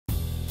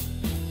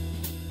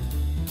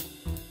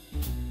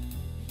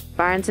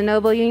Barnes &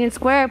 Noble Union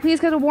Square, please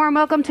give a warm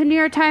welcome to New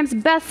York Times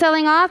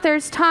best-selling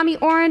authors Tommy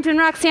Orange and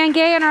Roxane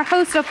Gay and our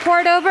host of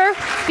Poured Over,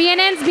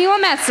 BNN's Miwa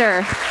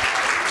Messer.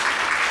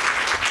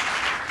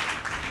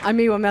 I'm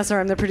Miwa Messer.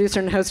 I'm the producer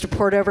and host of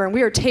Poured Over, and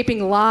we are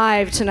taping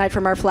live tonight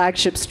from our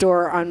flagship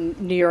store on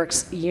New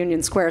York's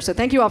Union Square. So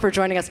thank you all for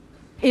joining us.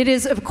 It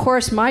is, of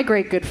course, my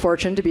great good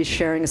fortune to be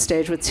sharing a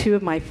stage with two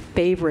of my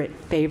favorite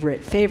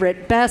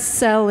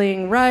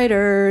best-selling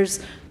writers.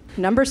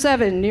 Number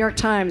 7, New York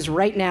Times,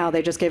 right now.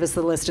 They just gave us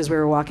the list as we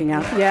were walking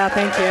out. Yeah,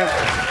 thank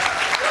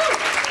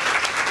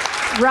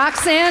you.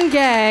 Roxane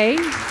Gay,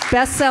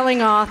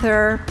 best-selling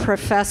author,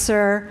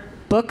 professor,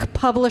 book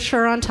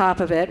publisher on top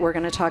of it. We're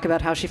going to talk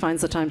about how she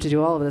finds the time to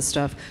do all of this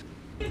stuff.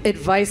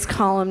 Advice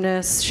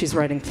columnist. She's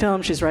writing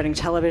film. She's writing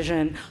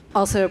television.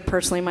 Also,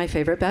 personally, my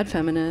favorite bad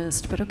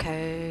feminist, but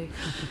okay.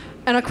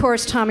 And of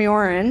course, Tommy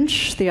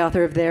Orange, the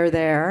author of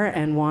There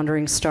and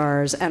Wandering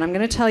Stars. And I'm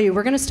going to tell you,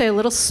 we're going to stay a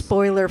little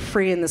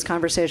spoiler-free in this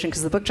conversation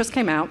because the book just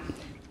came out,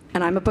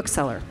 and I'm a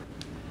bookseller.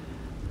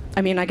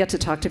 I mean, I get to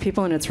talk to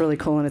people, and it's really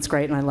cool, and it's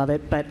great, and I love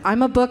it. But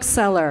I'm a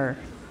bookseller.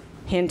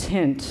 Hint,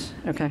 hint.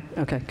 Okay,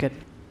 good.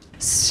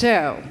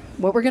 So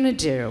what we're going to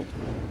do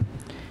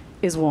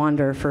is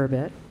wander for a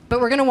bit. But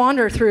we're going to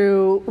wander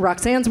through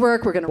Roxane's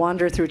work. We're going to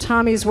wander through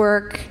Tommy's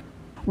work.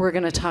 We're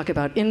going to talk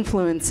about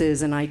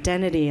influences and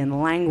identity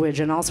and language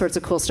and all sorts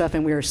of cool stuff,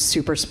 and we are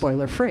super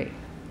spoiler-free.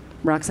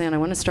 Roxane, I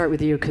want to start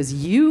with you because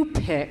you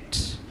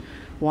picked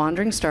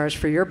Wandering Stars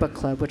for your book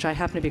club, which I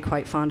happen to be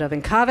quite fond of.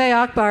 And Kaveh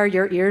Akbar,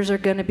 your ears are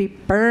going to be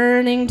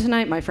burning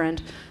tonight, my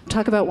friend.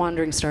 Talk about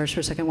Wandering Stars for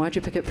a second. Why'd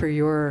you pick it for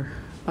your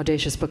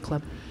audacious book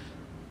club?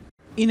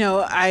 You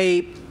know,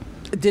 I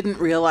didn't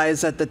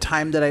realize at the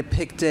time that I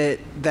picked it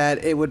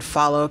that it would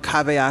follow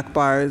Kaveh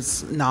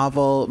Akbar's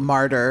novel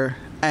Martyr,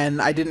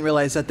 and I didn't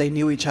realize that they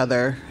knew each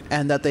other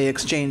and that they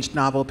exchanged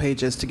novel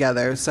pages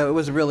together. So it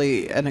was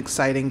really an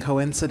exciting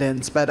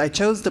coincidence. But I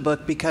chose the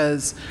book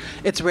because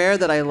it's rare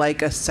that I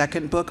like a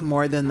second book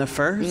more than the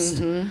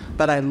first,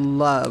 but I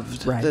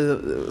loved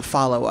the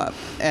follow-up,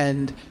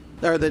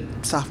 or the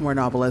sophomore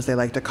novel, as they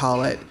like to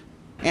call it.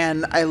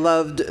 And I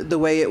loved the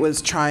way it was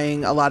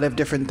trying a lot of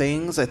different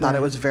things. I thought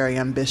it was very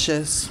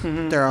ambitious.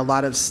 There are a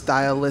lot of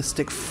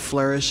stylistic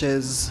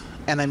flourishes,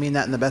 and I mean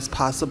that in the best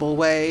possible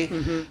way.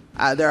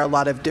 There are a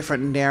lot of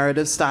different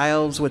narrative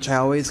styles, which I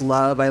always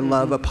love. I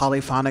love a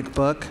polyphonic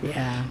book.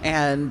 Yeah.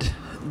 And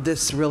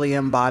this really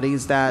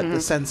embodies that,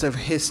 the sense of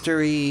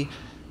history.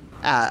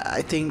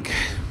 I think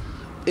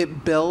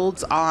it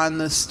builds on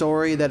the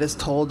story that is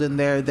told in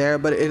There,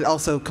 but it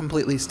also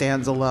completely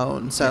stands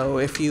alone. So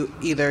if you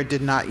either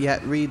did not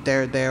yet read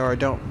There or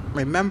don't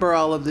remember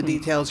all of the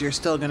details, you're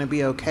still going to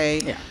be okay.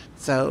 Yeah.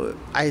 So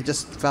I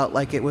just felt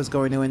like it was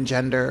going to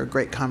engender a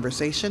great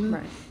conversation.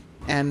 Right.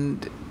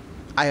 And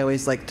I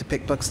always like to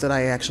pick books that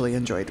I actually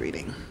enjoyed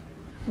reading.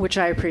 Which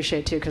I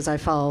appreciate, too, because I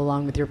follow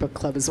along with your book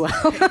club as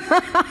well.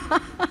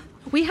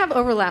 We have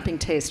overlapping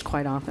taste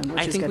quite often,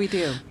 which is good. I think we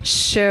do.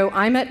 So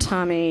I met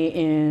Tommy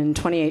in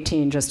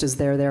 2018, just as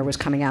There was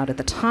coming out. At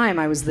the time,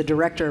 I was the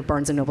director of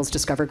Barnes & Noble's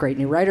Discover Great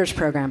New Writers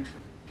program.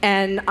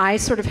 And I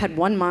sort of had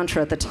one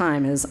mantra at the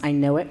time is, I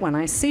know it when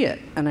I see it.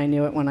 And I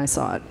knew it when I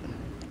saw it,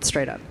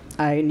 straight up.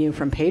 I knew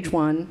from page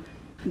 1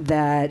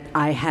 that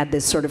I had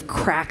this sort of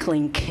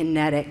crackling,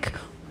 kinetic,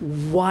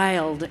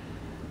 wild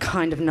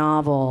kind of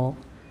novel.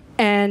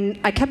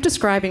 And I kept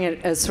describing it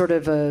as sort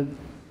of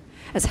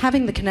as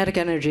having the kinetic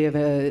energy of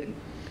a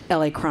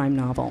LA crime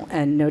novel.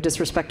 And no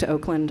disrespect to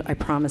Oakland, I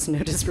promise no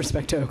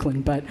disrespect to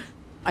Oakland, but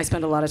I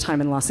spent a lot of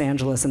time in Los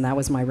Angeles, and that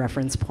was my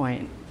reference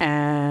point.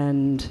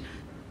 And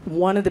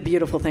one of the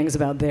beautiful things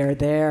about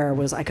There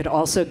was I could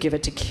also give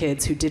it to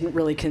kids who didn't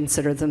really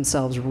consider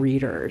themselves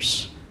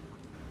readers.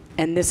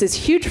 And this is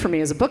huge for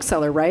me as a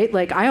bookseller, right?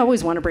 Like, I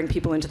always want to bring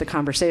people into the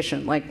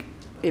conversation. Like,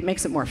 it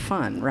makes it more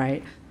fun,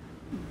 right?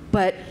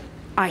 But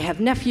I have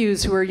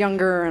nephews who are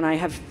younger, and I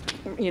have,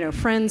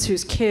 friends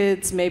whose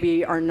kids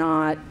maybe are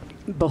not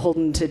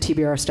beholden to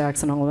TBR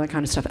stacks and all of that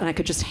kind of stuff. And I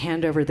could just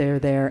hand over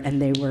There, and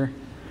they were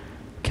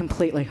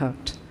completely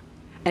hooked.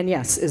 And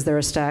yes, is there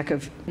a stack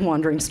of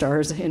Wandering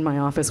Stars in my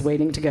office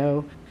waiting to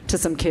go to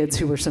some kids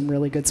who were some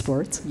really good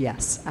sports?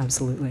 Yes,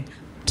 absolutely.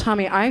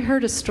 Tommy, I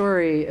heard a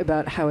story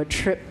about how a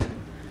trip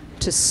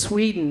to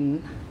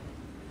Sweden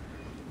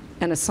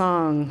and a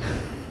song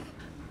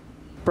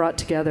brought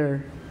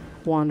together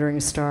Wandering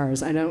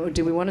Stars. I know.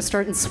 Do we want to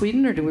start in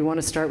Sweden, or do we want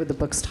to start with the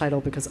book's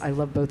title? Because I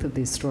love both of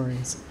these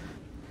stories.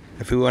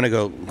 If we want to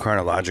go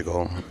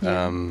chronological,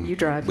 you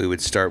drive. We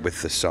would start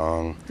with the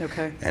song.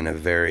 Okay. And a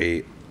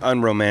very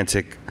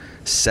unromantic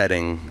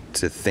setting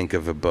to think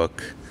of a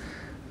book,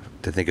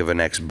 to think of a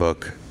next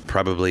book,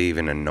 probably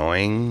even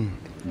annoying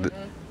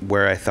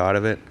where I thought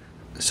of it.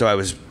 So I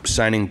was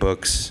signing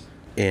books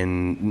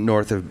in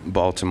north of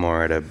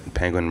Baltimore at a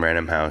Penguin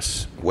Random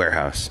House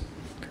warehouse.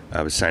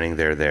 I was signing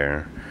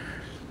There.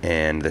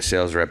 And the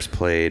sales reps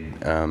played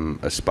a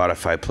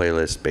Spotify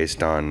playlist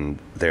based on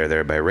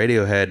There by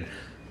Radiohead.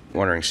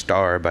 Wandering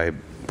Star by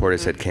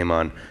Portishead came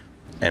on.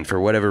 And for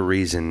whatever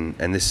reason,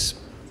 and this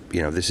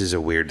this is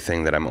a weird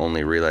thing that I'm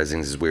only realizing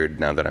is weird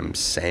now that I'm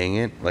saying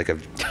it. Like,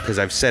 because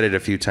I've said it a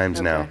few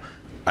times now.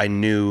 I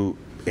knew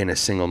in a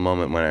single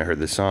moment when I heard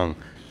the song,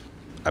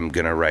 I'm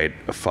going to write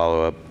a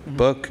follow-up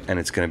book, and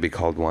it's going to be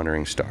called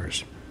Wandering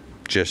Stars.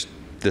 Just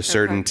the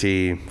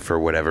certainty, for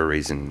whatever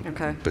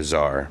reason,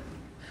 bizarre.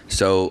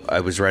 So I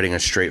was writing a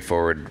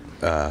straightforward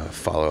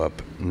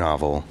follow-up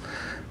novel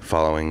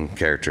following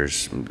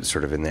characters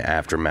sort of in the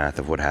aftermath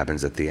of what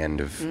happens at the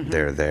end of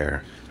They're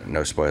There.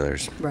 No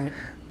spoilers. Right.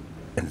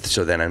 And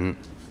so then in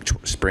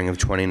spring of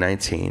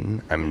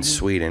 2019, I'm in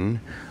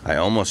Sweden. I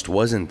almost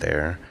wasn't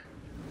there.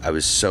 I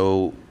was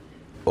so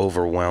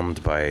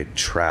overwhelmed by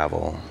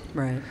travel.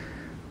 Right.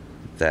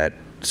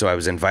 So I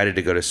was invited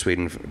to go to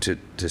Sweden,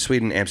 to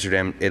Sweden,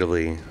 Amsterdam,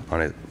 Italy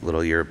on a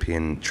little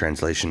European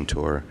translation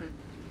tour.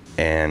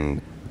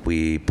 And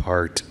we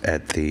parked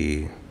at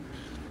the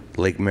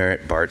Lake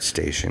Merritt BART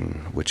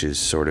station, which is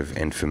sort of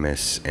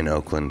infamous in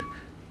Oakland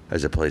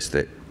as a place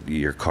that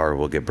your car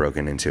will get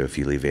broken into if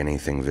you leave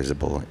anything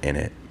visible in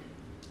it.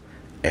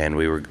 And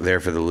we were there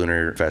for the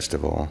Lunar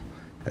Festival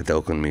at the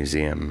Oakland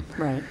Museum.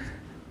 Right.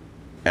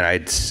 And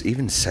I'd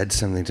even said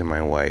something to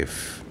my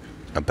wife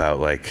about,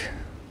 like,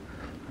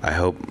 I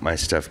hope my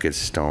stuff gets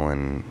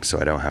stolen so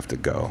I don't have to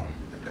go.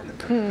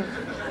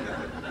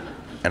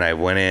 And I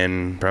went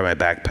in, brought my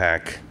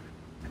backpack,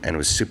 and it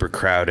was super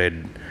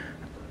crowded.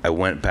 I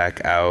went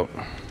back out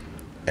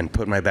and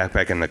put my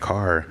backpack in the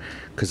car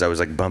because I was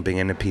like bumping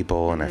into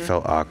people and I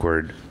felt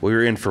awkward. We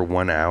were in for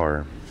 1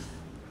 hour,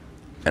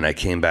 and I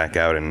came back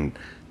out, and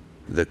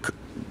the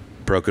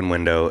broken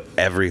window,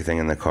 everything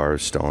in the car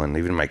was stolen.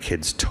 Even my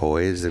kids'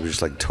 toys, they were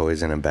just like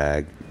toys in a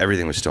bag.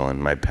 Everything was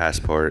stolen. My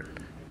passport,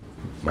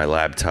 my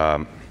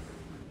laptop,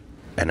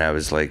 and I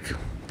was like,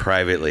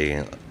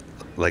 privately,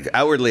 like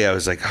outwardly, I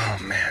was like, oh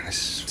man, this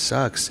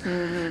sucks.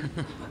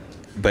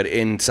 But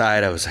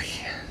inside, I was like,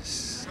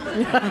 yes,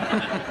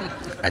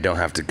 I don't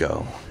have to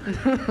go.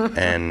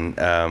 And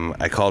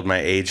I called my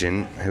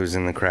agent, who was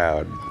in the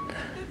crowd,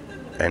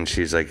 and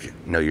she's like,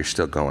 no, you're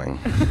still going.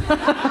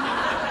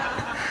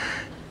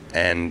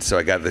 And so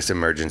I got this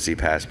emergency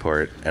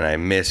passport, and I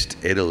missed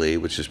Italy,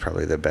 which is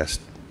probably the best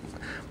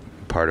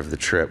part of the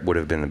trip, would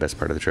have been the best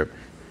part of the trip.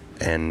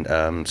 And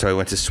so I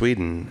went to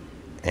Sweden,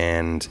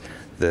 and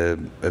the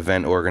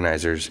event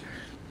organizers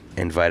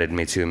invited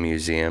me to a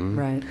museum.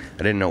 Right. I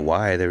didn't know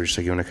why. They were just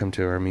like, you want to come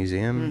to our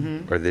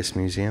museum or this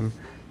museum?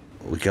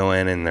 We go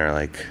in, and they're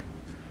like,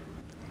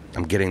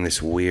 I'm getting this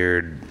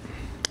weird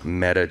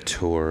meta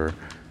tour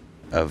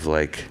of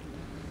like,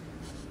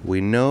 we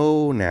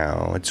know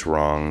now it's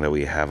wrong that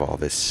we have all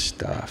this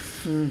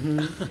stuff.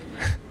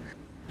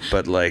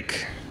 But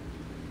like,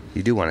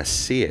 you do want to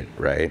see it,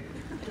 right?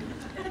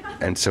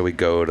 And so we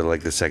go to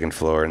like the second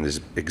floor and this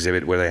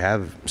exhibit where they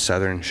have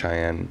Southern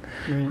Cheyenne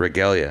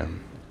regalia.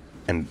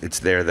 And it's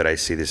there that I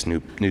see this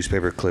new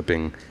newspaper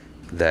clipping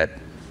that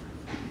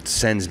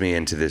sends me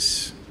into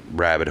this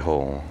rabbit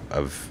hole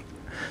of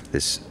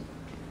this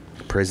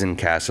prison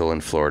castle in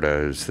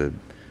Florida. It's the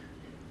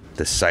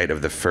site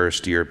of the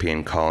first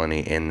European colony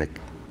in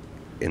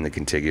the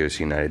contiguous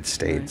United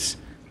States,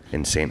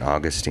 in St.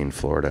 Augustine,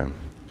 Florida.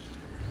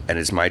 And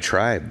it's my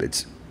tribe.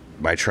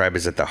 My tribe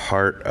is at the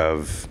heart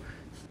of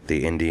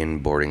the Indian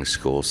boarding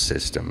school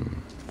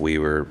system. We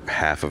were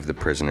half of the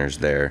prisoners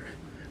there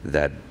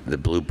that the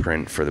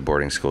blueprint for the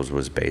boarding schools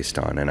was based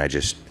on. And I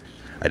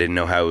didn't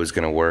know how it was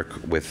going to work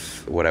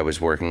with what I was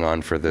working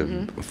on for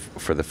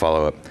the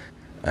follow-up.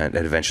 And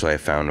eventually I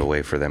found a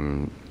way for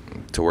them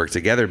to work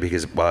together,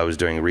 because while I was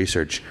doing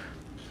research,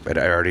 I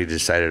already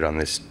decided on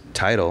this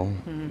title,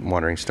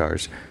 Wandering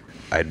Stars.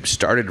 I'd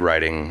started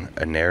writing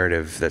a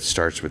narrative that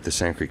starts with the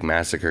Sand Creek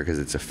Massacre because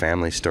it's a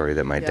family story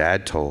that my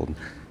dad told.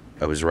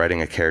 I was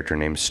writing a character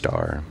named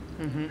Star.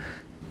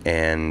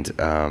 And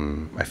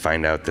I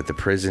find out that the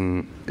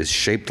prison is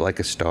shaped like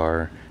a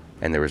star,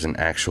 and there was an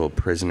actual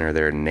prisoner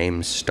there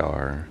named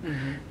Star,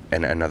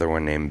 and another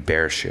one named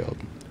Bear Shield.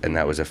 And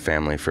that was a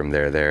family from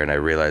there. And I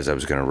realized I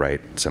was going to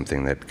write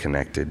something that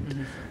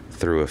connected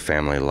through a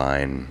family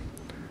line,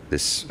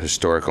 this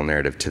historical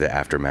narrative to the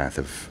aftermath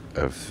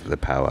of the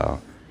powwow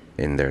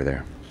in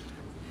there.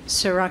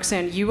 So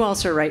Roxane, you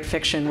also write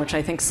fiction, which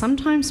I think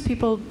sometimes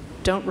people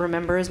don't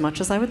remember as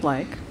much as I would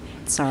like.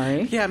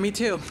 Sorry. Yeah, me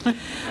too.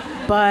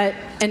 But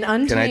an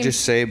Untamed... Can I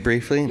just say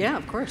briefly? Yeah,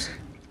 of course.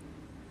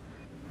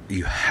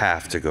 You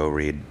have to go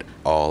read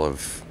all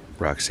of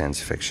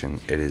Roxane's fiction.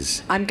 It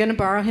is... I'm going to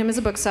borrow him as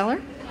a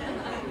bookseller.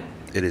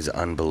 It is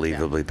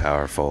unbelievably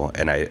powerful,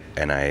 and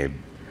I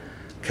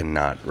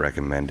cannot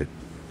recommend it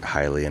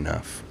highly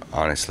enough.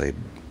 Honestly,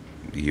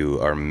 you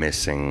are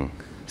missing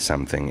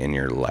something in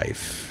your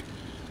life.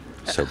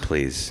 So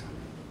please,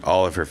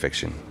 all of her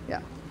fiction.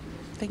 Yeah.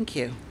 Thank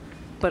you.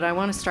 But I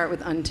want to start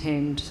with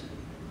Untamed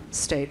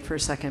State for a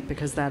second,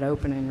 because that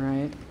opening,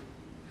 right?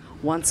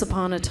 Once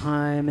upon a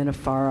time in a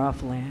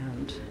far-off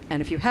land.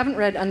 And if you haven't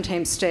read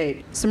Untamed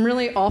State, some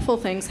really awful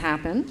things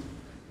happen.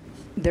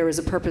 There is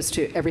a purpose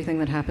to everything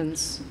that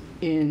happens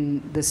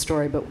in this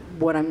story, but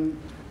what I'm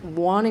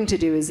wanting to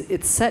do is,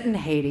 it's set in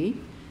Haiti.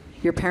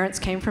 Your parents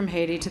came from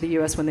Haiti to the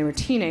U.S. when they were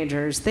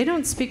teenagers. They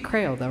don't speak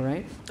Creole, though,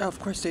 right? Oh, of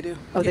course they do.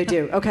 Oh, they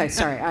do. Okay,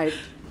 sorry.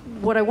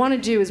 What I want to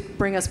do is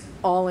bring us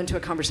all into a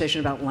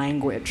conversation about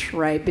language,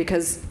 right?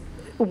 Because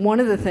one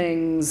of the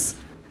things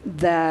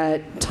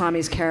that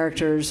Tommy's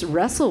characters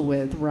wrestle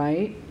with,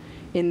 right,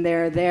 in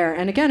there,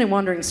 and again in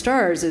Wandering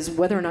Stars, is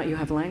whether or not you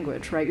have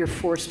language, right? You're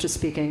forced to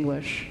speak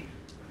English.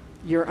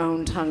 Your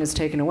own tongue is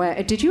taken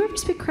away. Did you ever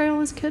speak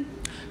Creole as a kid?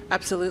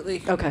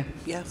 Absolutely. Okay.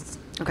 Yes.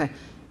 Okay.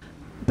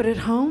 But at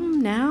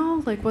home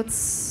now, like what's...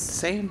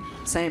 Same.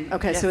 Same.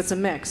 Okay, Yes. so it's a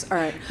mix. All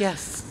right.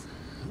 Yes.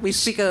 We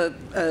speak a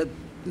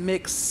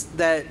mix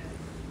that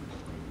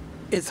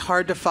is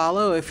hard to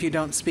follow if you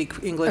don't speak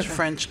English, Okay.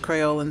 French,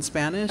 Creole, and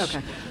Spanish.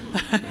 Okay.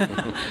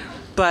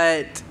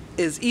 But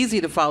is easy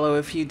to follow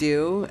if you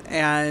do.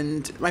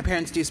 And my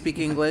parents do speak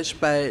English,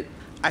 but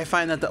I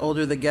find that the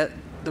older they get,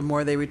 the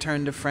more they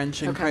return to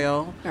French and Okay.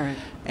 Creole. All right.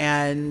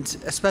 And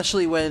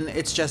especially when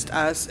it's just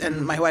us.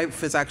 And my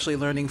wife is actually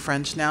learning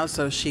French now,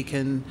 so she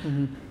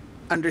can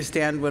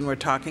understand when we're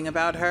talking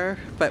about her.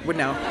 But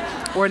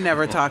we're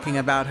never talking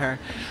about her.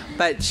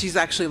 But she's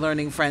actually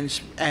learning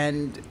French,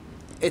 and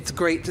it's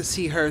great to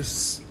see her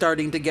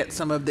starting to get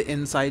some of the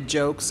inside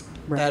jokes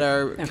that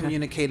are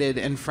communicated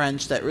in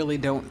French that really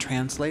don't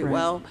translate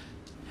well.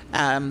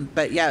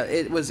 But yeah,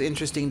 it was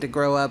interesting to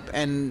grow up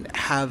and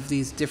have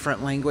these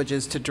different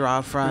languages to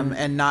draw from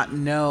and not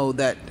know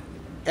that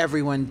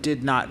everyone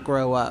did not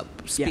grow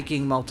up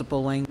speaking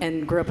multiple languages.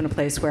 And grew up in a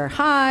place where,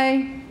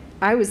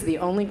 I was the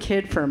only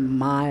kid for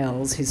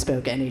miles who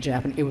spoke any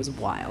Japanese. It was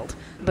wild.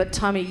 But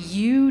Tommy,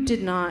 you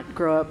did not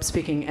grow up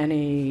speaking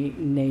any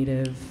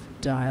native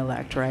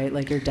dialect, right?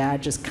 Like your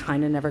dad just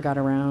kind of never got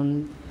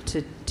around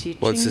to teaching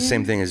Well, it's the you?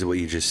 same thing as what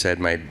you just said.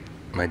 My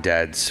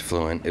dad's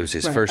fluent. It was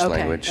his first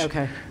language.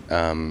 Okay.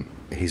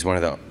 He's one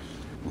of the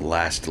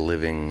last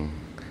living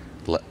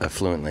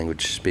fluent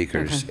language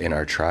speakers in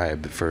our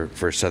tribe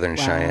for Southern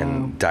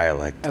Cheyenne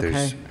dialect.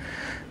 Okay.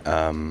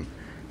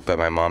 But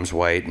my mom's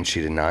white, and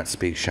she did not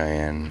speak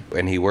Cheyenne,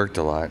 and he worked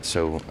a lot.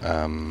 So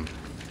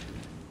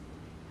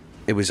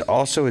it was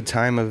also a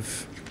time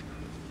of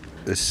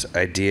this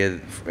idea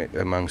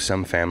among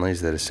some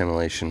families that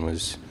assimilation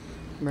was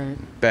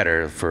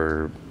better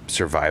for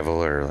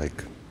survival, or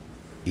like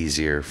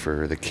easier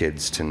for the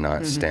kids to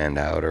not stand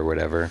out or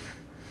whatever.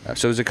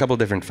 So it was a couple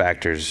different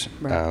factors.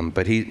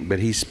 But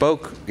he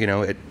spoke,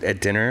 at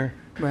dinner.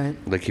 Right.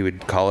 Like he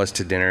would call us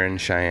to dinner in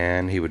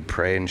Cheyenne. He would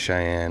pray in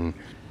Cheyenne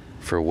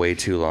for way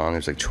too long. It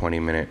was like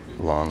 20-minute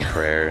long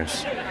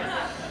prayers.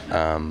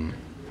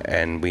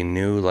 And we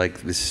knew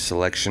like this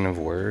selection of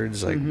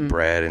words, like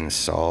bread and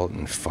salt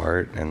and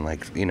fart and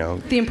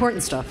the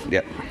important stuff.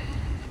 Yep.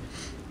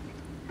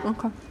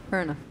 Okay,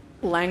 fair enough.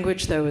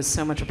 Language, though, is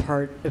so much a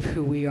part of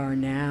who we are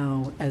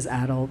now as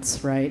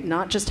adults, right?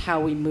 Not just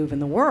how we move in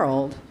the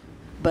world,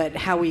 but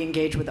how we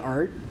engage with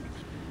art,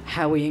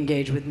 how we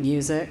engage with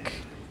music.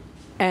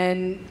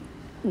 And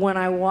when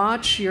I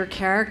watch your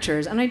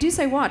characters, and I do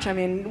say watch, I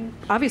mean,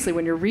 obviously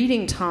when you're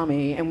reading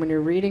Tommy and when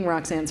you're reading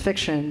Roxane's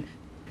fiction,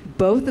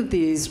 both of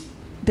these,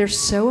 they're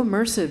so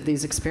immersive,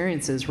 these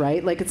experiences,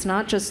 right? Like it's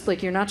not just,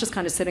 like you're not just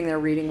kind of sitting there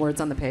reading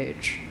words on the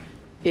page.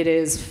 It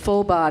is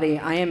full body.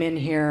 I am in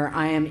here.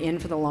 I am in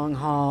for the long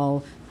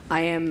haul.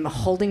 I am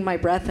holding my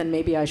breath, and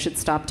maybe I should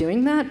stop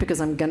doing that because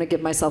I'm going to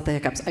give myself the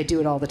hiccups. I do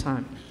it all the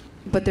time.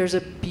 But there's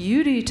a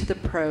beauty to the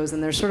prose,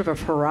 and there's sort of a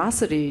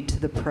ferocity to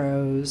the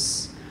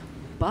prose.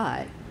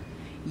 But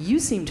you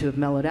seem to have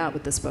mellowed out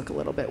with this book a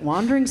little bit.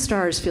 Wandering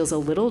Stars feels a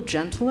little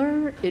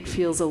gentler. It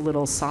feels a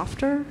little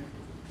softer.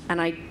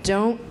 And I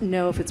don't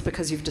know if it's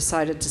because you've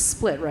decided to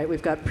split, right?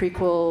 We've got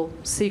prequel,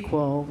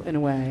 sequel in a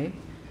way.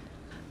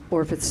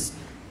 Or if it's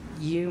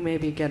you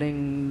maybe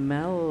getting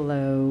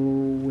mellow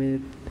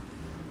with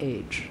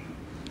age.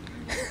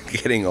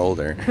 Getting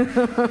older.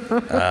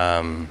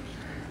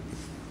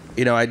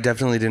 I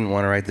definitely didn't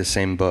want to write the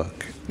same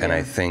book. Yeah. And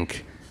I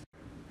think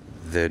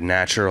the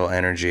natural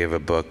energy of a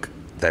book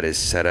that is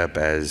set up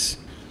as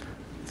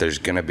there's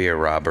going to be a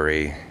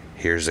robbery,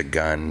 here's a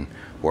gun,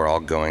 we're all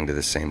going to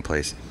the same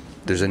place.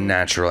 There's a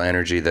natural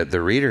energy that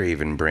the reader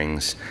even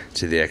brings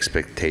to the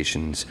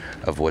expectations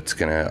of what's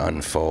going to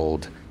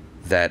unfold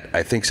that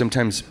I think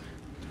sometimes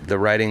the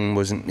writing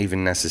wasn't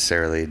even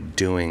necessarily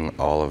doing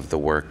all of the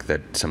work that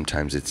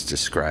sometimes it's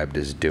described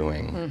as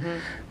doing.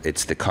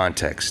 It's the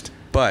context.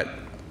 But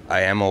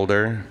I am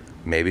older,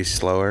 maybe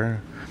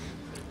slower.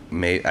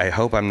 I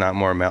hope I'm not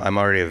more mellow. I'm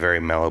already a very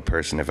mellow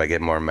person. If I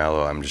get more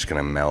mellow, I'm just going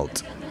to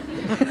melt.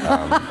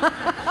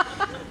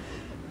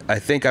 I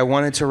think I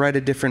wanted to write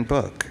a different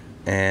book.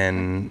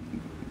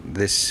 And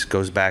this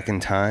goes back in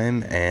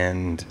time,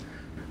 and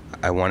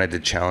I wanted to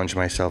challenge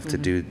myself to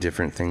do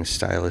different things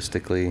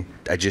stylistically.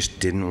 I just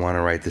didn't want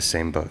to write the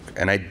same book.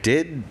 And I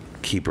did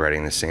keep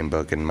writing the same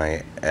book, and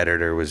my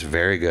editor was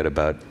very good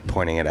about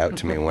pointing it out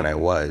to me when I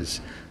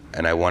was.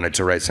 And I wanted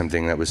to write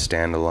something that was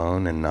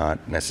standalone and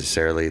not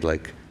necessarily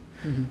like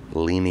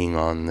leaning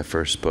on the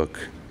first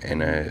book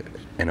in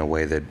a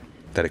way that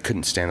it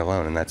couldn't stand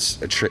alone. And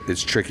that's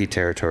it's tricky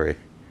territory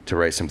to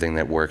write something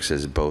that works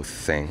as both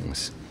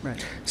things.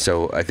 Right.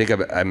 So I think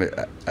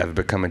I've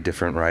become a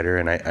different writer,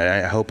 and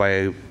I hope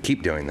I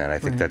keep doing that. I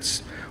think that's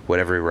what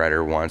every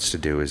writer wants to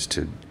do, is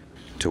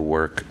to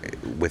work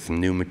with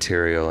new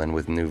material and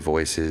with new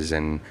voices,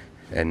 and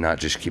not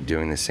just keep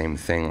doing the same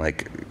thing.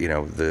 Like,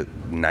 the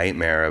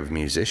nightmare of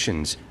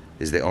musicians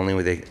is the only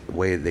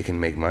way they can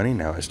make money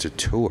now is to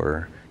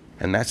tour.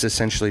 And that's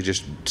essentially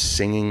just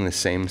singing the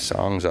same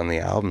songs on the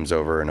albums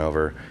over and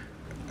over.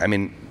 I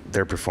mean,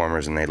 they're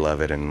performers and they love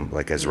it, and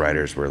like as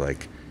writers, we're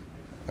like,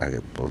 okay,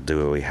 we'll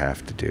do what we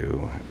have to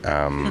do.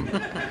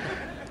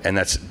 And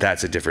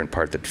that's a different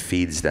part that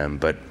feeds them.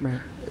 But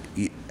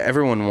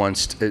everyone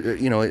wants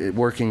to,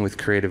 working with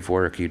creative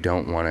work, you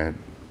don't want to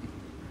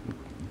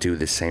do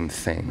the same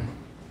thing.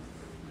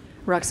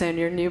 Roxane,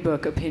 your new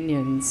book,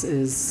 Opinions,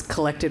 is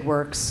collected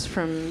works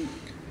from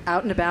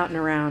out and about and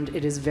around.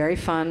 It is very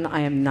fun.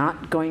 I am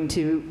not going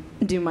to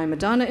do my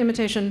Madonna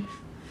imitation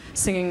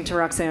singing to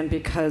Roxane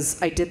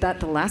because I did that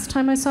the last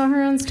time I saw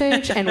her on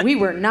stage, and we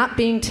were not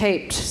being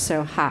taped,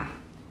 so ha.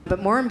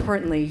 But more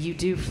importantly, you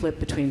do flip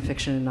between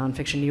fiction and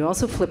nonfiction. You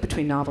also flip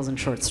between novels and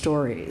short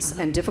stories.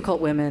 And Difficult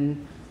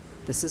Women,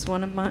 this is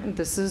one of mine.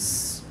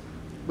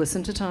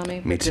 Listen to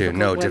Tommy. Me too.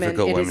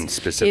 Difficult Women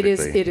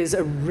specifically. It is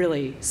a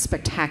really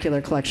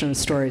spectacular collection of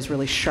stories,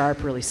 really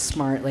sharp, really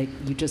smart. Like,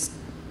 you just...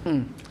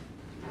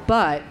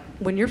 But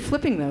when you're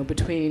flipping, though,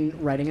 between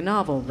writing a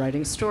novel,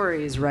 writing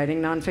stories,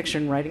 writing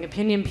nonfiction, writing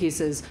opinion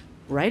pieces,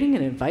 writing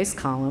an advice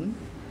column,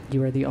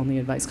 you are the only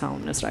advice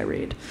columnist I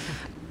read.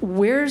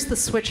 Where's the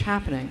switch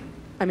happening?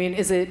 I mean,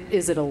 is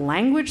it a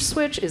language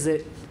switch? Is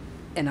it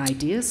an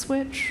idea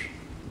switch?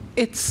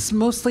 It's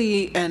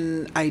mostly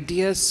an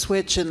idea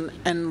switch,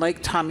 and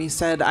like Tommy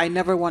said, I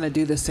never want to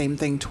do the same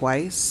thing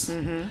twice.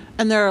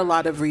 And there are a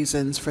lot of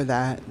reasons for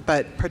that,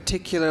 but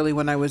particularly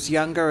when I was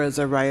younger as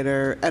a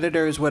writer,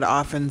 editors would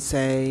often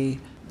say,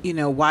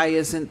 why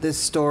isn't this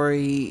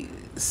story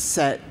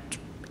set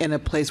in a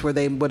place where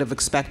they would have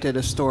expected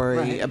a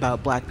story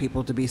about Black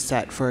people to be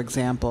set, for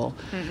example.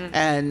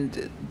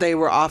 And they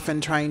were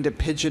often trying to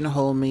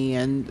pigeonhole me,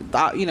 and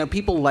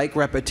people like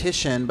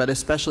repetition, but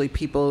especially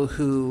people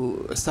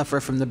who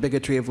suffer from the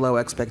bigotry of low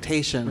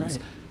expectations.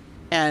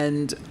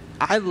 And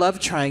I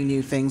love trying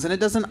new things, and it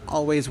doesn't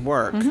always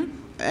work.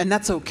 And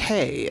that's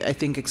okay. I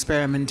think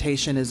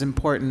experimentation is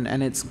important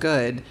and it's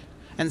good.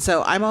 And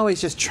so I'm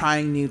always just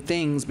trying new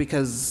things,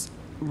 because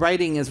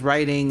writing is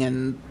writing,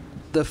 and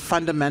the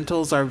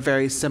fundamentals are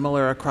very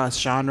similar across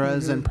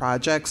genres and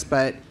projects,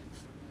 but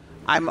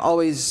I'm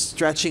always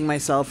stretching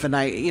myself, and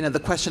the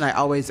question I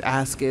always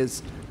ask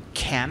is,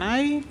 can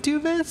I do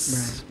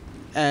this?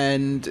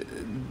 And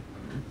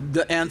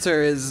the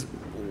answer is,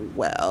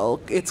 well,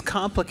 it's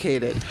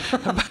complicated,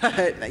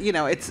 but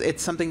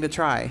it's something to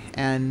try.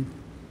 And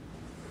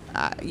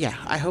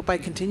I hope I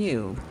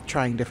continue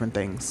trying different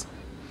things.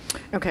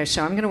 Okay,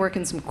 so I'm going to work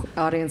in some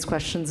audience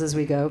questions as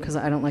we go, because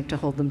I don't like to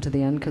hold them to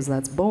the end, because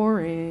that's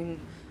boring.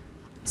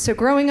 So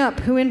growing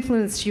up, who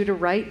influenced you to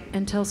write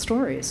and tell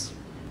stories?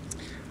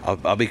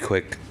 I'll be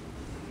quick.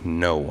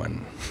 No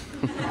one.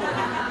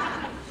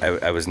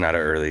 I was not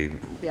an early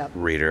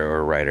reader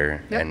or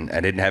writer, and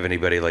I didn't have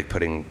anybody like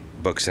putting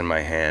books in my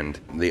hand.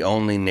 The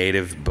only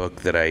native book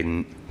that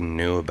I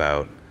knew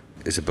about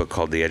is a book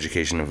called The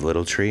Education of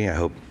Little Tree. I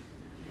hope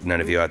none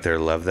of you out there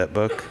love that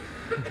book.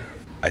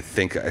 I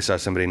think I saw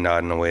somebody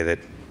nod in a way that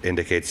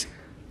indicates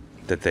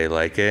that they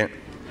like it.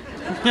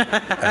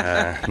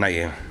 Not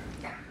you.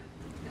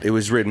 It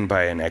was written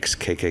by an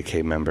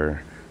ex-KKK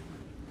member,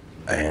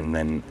 and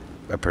then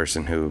a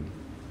person who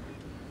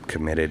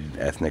committed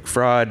ethnic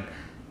fraud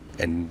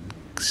and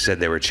said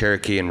they were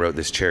Cherokee and wrote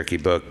this Cherokee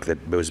book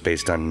that was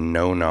based on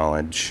no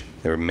knowledge.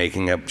 They were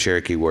making up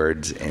Cherokee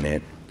words in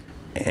it.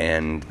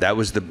 And that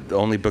was the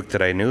only book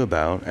that I knew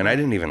about, and I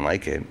didn't even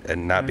like it.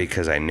 And not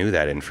because I knew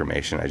that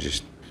information,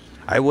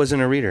 I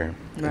wasn't a reader.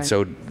 And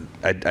so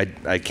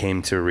I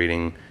came to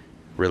reading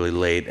really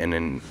late,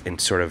 and in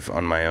sort of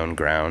on my own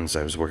grounds.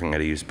 I was working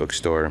at a used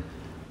bookstore,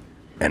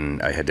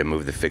 and I had to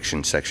move the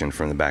fiction section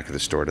from the back of the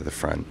store to the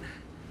front.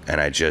 And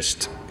I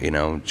just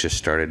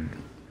started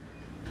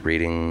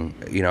reading.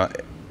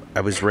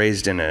 I was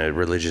raised in a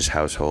religious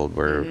household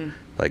where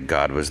like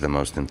God was the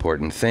most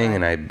important thing,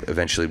 and I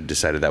eventually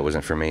decided that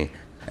wasn't for me.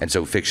 And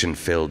so fiction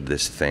filled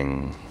this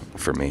thing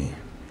for me.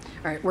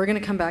 All right, we're going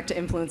to come back to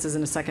influences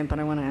in a second, but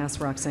I want to ask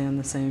Roxane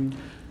the same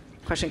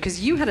question, because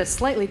you had a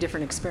slightly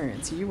different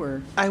experience.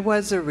 I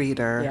was a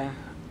reader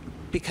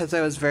because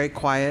I was very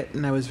quiet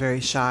and I was very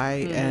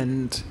shy,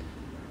 and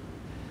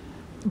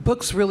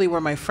books really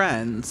were my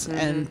friends,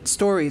 and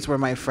stories were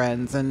my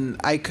friends, and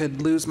I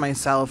could lose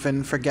myself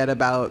and forget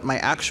about my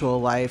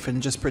actual life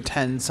and just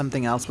pretend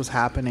something else was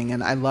happening,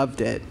 and I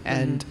loved it.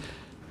 And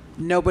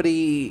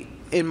nobody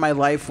in my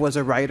life was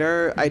a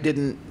writer. I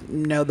didn't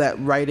know that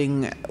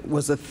writing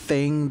was a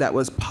thing that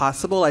was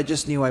possible. I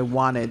just knew I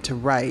wanted to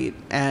write,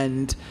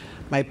 and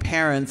my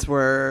parents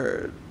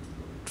were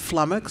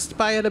flummoxed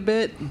by it a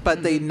bit,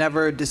 but they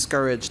never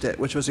discouraged it,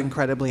 which was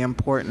incredibly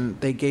important.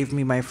 They gave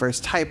me my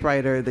first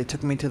typewriter. They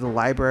took me to the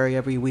library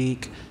every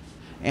week.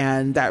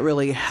 And that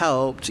really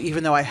helped.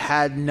 Even though I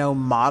had no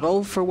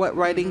model for what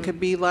writing could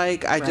be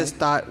like, I just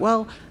thought,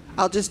 well,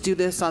 I'll just do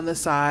this on the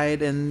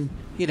side and,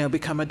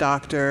 become a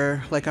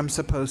doctor like I'm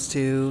supposed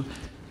to.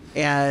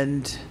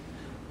 And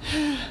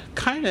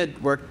kind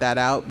of worked that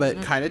out,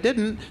 but kind of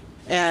didn't.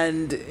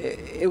 And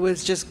it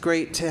was just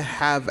great to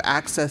have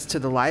access to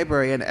the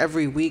library. And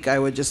every week I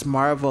would just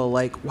marvel,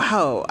 like,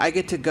 wow, I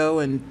get to go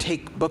and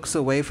take books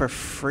away for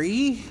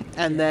free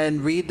and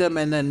then read them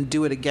and then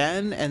do it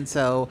again. And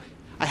so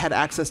I had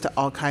access to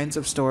all kinds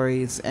of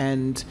stories.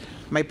 And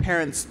my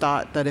parents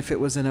thought that if it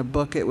was in a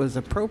book, it was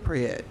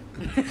appropriate.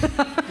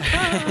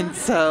 And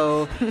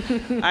so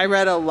I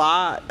read a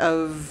lot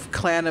of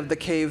Clan of the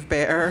Cave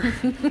Bear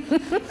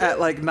at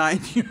like 9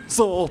 years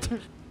old.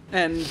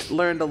 And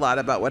learned a lot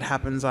about what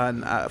happens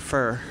on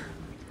fur.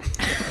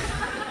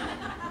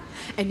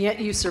 And yet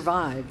you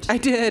survived. I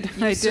did.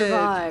 You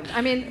survived. I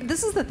mean,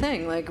 this is the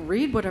thing. Like,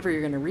 read whatever you're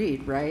going to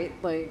read, right?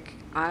 Like,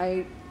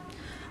 I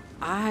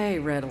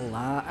read a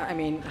lot. I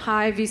mean,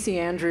 hi, V.C.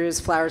 Andrews,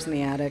 Flowers in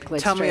the Attic.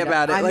 Like, tell me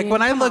about it.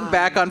 When I look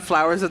back on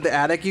Flowers of the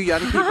Attic, you young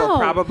people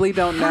probably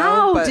don't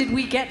know. How did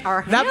we get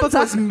our hands That book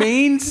was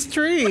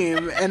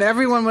mainstream, and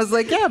everyone was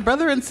like, yeah,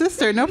 brother and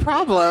sister, no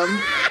problem.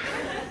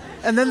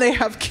 And then they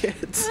have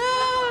kids.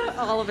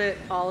 All of it.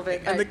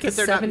 And the kids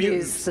are not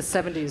mutants. The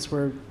 70s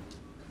were...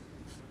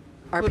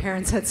 Our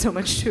parents had so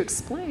much to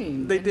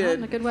explain. They did. Not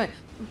in a good way.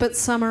 But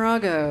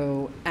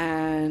Samarago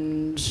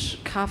and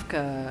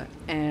Kafka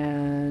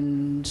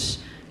and...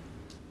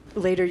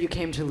 Later you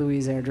came to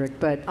Louise Erdrich.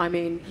 But, I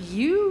mean,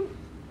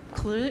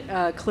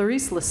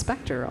 Clarice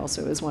Lispector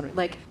also is one.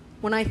 Like,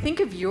 when I think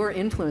of your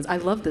influence, I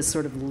love this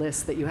sort of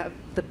list that you have.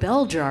 The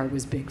Bell Jar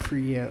was big for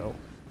you.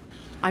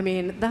 I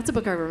mean, that's a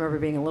book I remember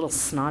being a little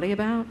snotty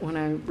about when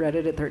I read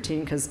it at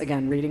 13, because,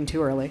 again, reading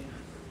too early.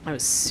 I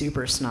was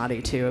super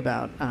snotty, too,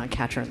 about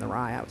Catcher in the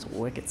Rye. I was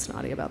wicked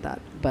snotty about that.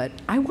 But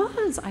I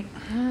was.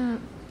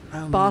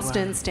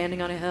 Boston, wow.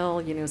 Standing on a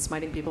hill,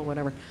 smiting people,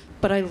 whatever.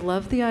 But I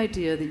love the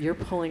idea that you're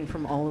pulling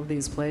from all of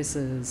these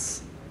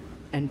places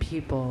and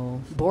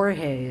people.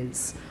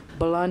 Borges,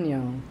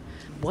 Bolaño.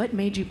 What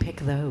made you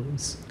pick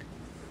those?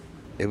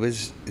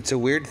 It's a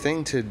weird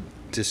thing to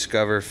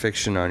discover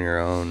fiction on your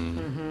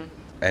own.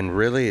 And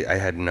really, I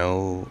had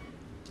no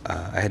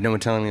one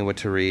telling me what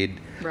to read,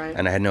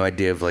 and I had no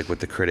idea of like what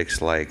the critics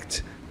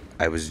liked.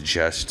 I was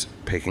just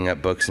picking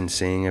up books and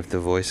seeing if the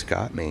voice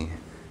got me,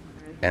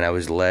 and I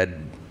was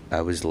led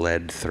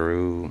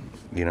through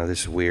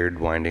this weird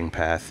winding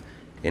path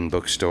in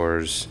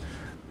bookstores.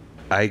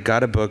 I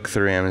got a book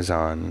through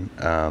Amazon.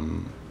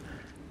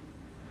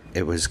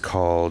 It was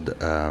called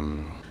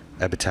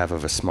Epitaph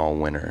of a Small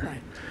Winner,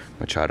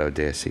 Machado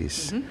de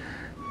Assis.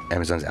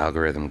 Amazon's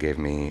algorithm gave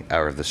me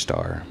Hour of the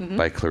Star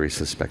by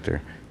Clarice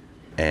Lispector.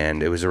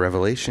 And it was a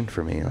revelation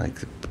for me.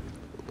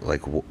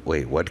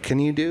 Wait, what can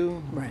you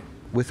do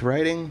with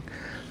writing?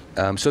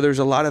 So there's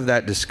a lot of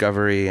that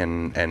discovery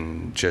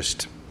and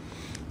just,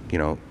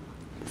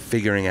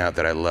 figuring out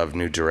that I love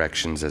new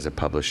directions as a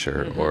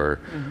publisher or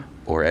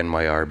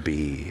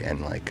NYRB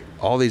and like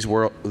all these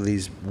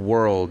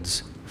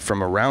worlds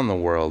from around the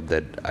world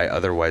that I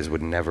otherwise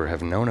would never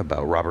have known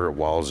about. Robert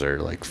Walser,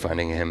 like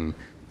finding him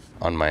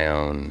on my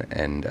own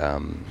and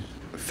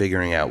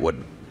figuring out what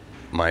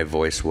my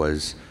voice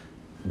was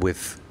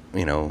with,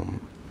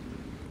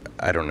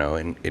 I don't know,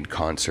 in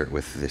concert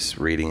with this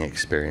reading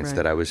experience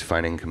that I was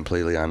finding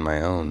completely on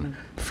my own.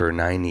 For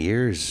 9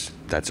 years,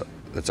 that's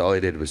all I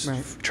did was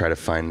try to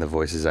find the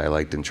voices I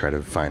liked and try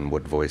to find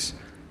what voice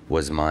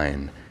was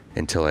mine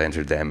until I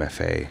entered the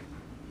MFA.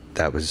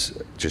 That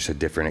was just a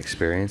different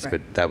experience,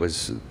 but that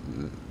was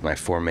my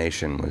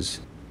formation was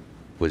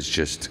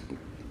just,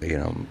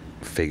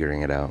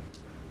 figuring it out.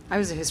 I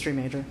was a history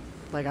major.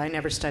 Like, I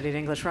never studied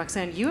English.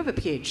 Roxane, you have a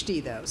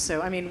PhD, though.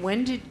 So, I mean,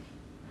 when did...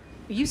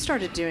 You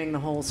started doing the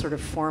whole sort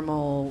of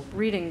formal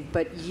reading,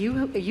 but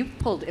you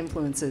pulled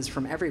influences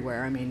from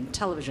everywhere. I mean,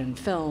 television,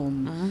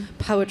 film,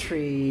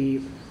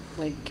 poetry.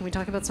 Like, can we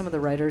talk about some of the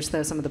writers,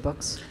 though, some of the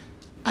books?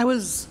 I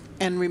was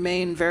and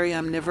remain very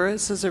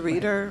omnivorous as a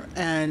reader,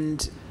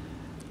 and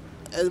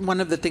one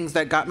of the things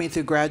that got me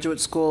through graduate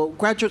school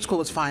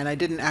was fine. I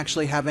didn't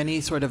actually have any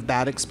sort of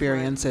bad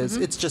experiences.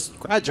 It's just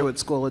graduate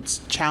school. It's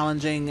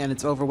challenging and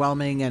it's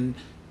overwhelming, and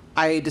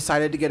I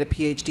decided to get a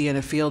PhD in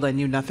a field I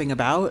knew nothing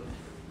about.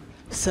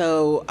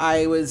 So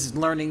I was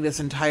learning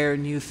this entire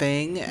new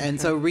thing, and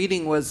so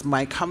reading was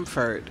my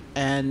comfort,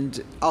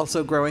 and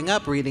also growing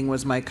up, reading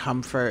was my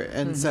comfort.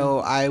 And so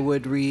I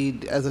would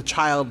read, as a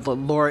child,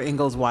 Laura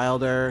Ingalls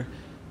Wilder,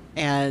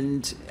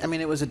 and, I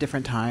mean, it was a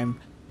different time.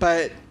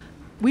 But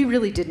we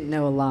really didn't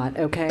know a lot,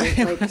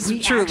 okay? Like, we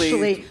truly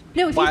actually...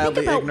 No, if you think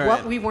about ignorant.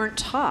 what we weren't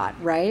taught,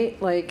 right?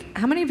 Like,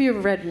 how many of you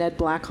have read Ned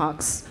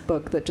Blackhawk's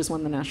book that just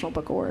won the National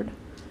Book Award?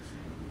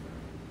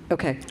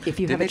 Okay, if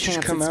you have a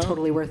chance, it's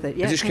totally worth it.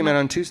 Yeah, it just came out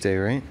on Tuesday,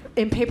 right?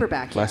 In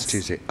paperback, yes. Last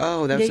Tuesday.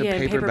 Oh, that was a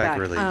paperback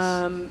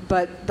release.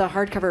 But the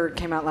hardcover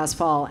came out last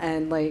fall,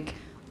 and like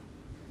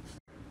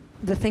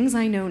the things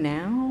I know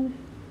now,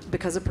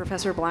 because of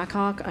Professor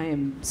Blackhawk, I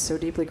am so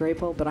deeply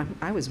grateful, but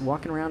I was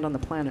walking around on the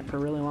planet for a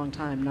really long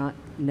time not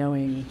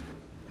knowing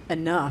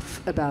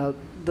enough about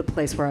the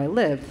place where I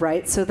live,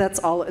 right? So that's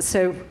all.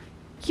 So,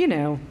 you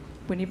know,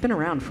 when you've been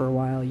around for a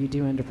while, you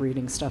do end up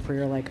reading stuff where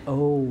you're like,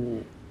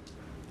 oh.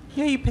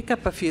 Yeah, you pick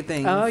up a few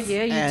things. Oh,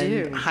 yeah,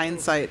 you do.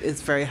 Hindsight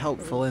is very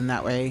helpful in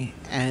that way.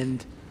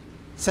 And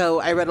so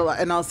I read a lot.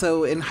 And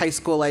also in high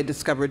school, I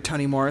discovered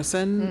Toni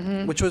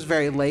Morrison, which was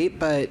very late.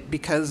 But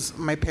because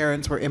my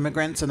parents were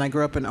immigrants and I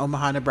grew up in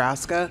Omaha,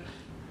 Nebraska,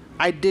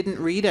 I didn't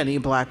read any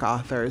black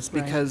authors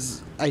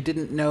because I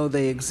didn't know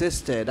they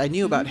existed. I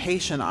knew about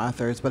Haitian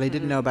authors, but I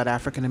didn't know about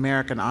African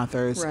American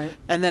authors. Right.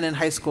 And then in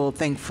high school,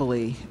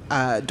 thankfully,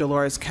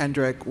 Dolores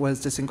Kendrick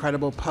was this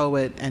incredible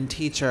poet and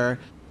teacher.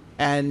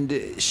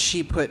 And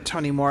she put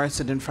Toni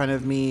Morrison in front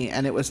of me,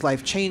 and it was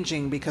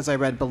life-changing because I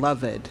read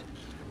Beloved.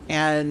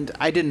 And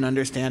I didn't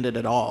understand it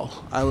at all.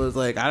 I was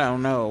like, I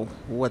don't know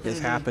what is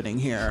happening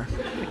here,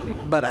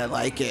 but I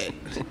like it.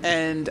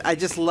 And I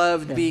just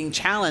loved being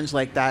challenged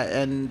like that.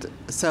 And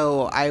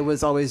so I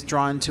was always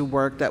drawn to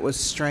work that was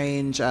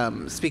strange.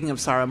 Speaking of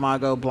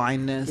Saramago,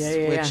 Blindness,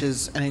 which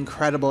is an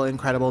incredible,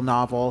 incredible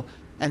novel,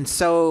 and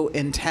so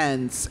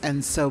intense,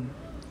 and so,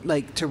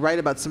 like, to write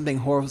about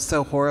something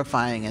so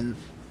horrifying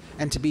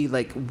and to be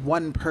like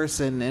one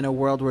person in a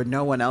world where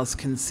no one else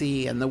can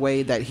see, and the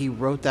way that he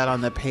wrote that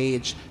on the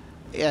page.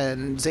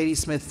 And Zadie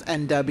Smith's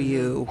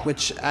N.W.,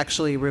 which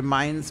actually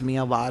reminds me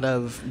a lot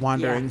of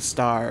Wandering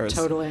Stars.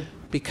 Totally.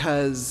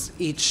 Because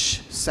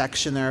each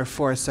section, there are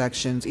 4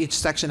 sections, each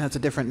section has a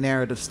different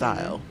narrative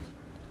style.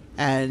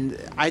 And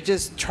I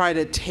just try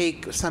to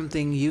take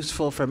something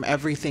useful from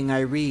everything I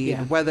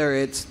read, whether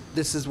it's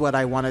this is what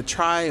I want to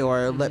try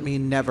or let me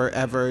never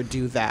ever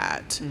do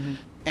that.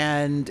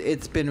 And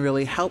it's been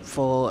really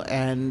helpful,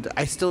 and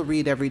I still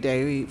read every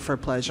day for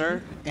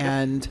pleasure,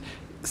 and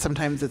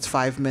sometimes it's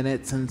 5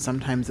 minutes and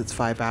sometimes it's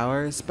 5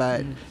 hours,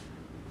 but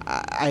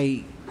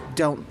I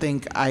don't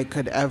think I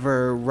could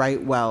ever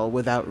write well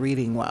without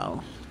reading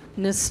well.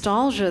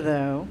 Nostalgia,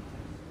 though,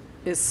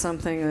 is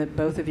something that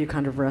both of you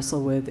kind of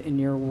wrestle with in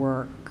your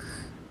work,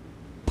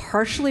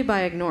 partially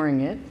by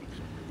ignoring it,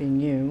 being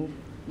you,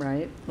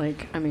 right?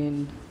 Like, I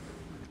mean,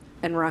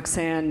 and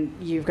Roxane,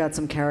 you've got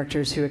some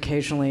characters who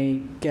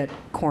occasionally get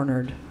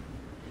cornered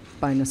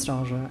by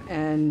nostalgia.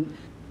 And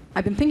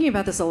I've been thinking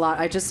about this a lot.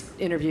 I just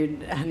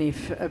interviewed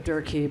Hanif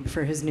Abdurraqib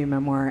for his new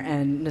memoir,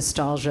 and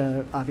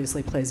nostalgia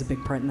obviously plays a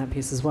big part in that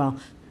piece as well.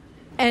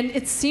 And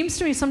it seems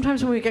to me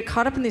sometimes when we get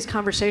caught up in these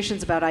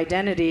conversations about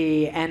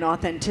identity and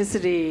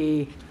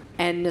authenticity,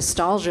 and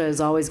nostalgia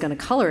is always going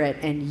to color it,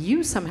 and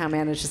you somehow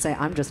manage to say,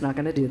 I'm just not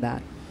going to do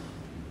that.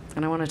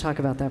 And I want to talk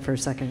about that for a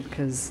second,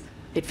 because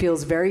it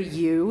feels very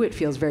you, it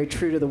feels very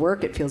true to the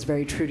work, it feels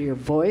very true to your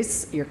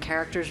voice, your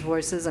characters'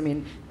 voices. I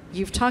mean,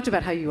 you've talked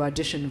about how you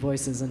audition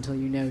voices until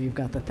you know you've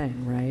got the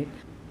thing, right?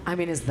 I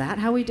mean, is that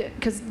how we did?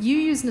 Because you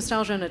use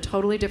nostalgia in a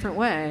totally different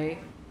way,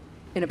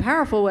 in a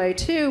powerful way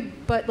too,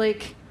 but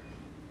like,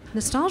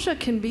 nostalgia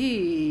can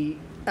be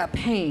a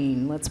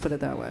pain, let's put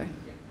it that way.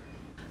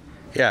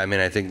 Yeah, I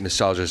mean, I think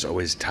nostalgia is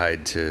always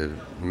tied to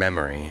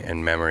memory,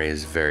 and memory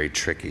is very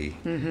tricky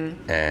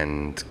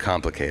and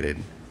complicated.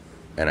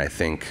 And I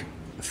think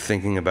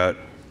thinking about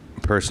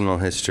personal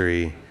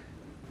history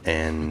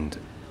and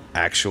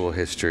actual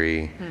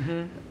history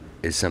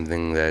is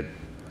something that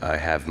I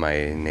have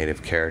my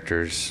native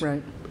characters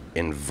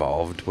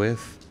involved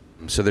with.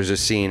 So there's a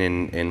scene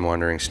in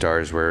Wandering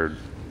Stars where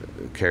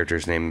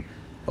characters named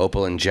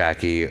Opal and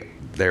Jackie,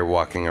 they're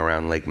walking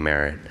around Lake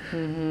Merritt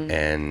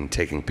and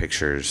taking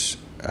pictures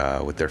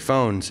with their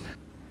phones,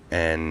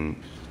 and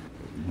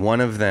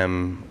one of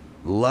them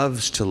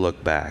loves to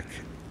look back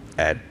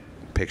at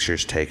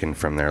pictures taken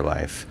from their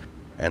life,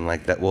 and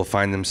like that will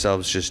find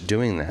themselves just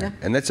doing that.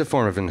 And that's a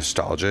form of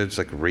nostalgia. It's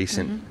like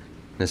recent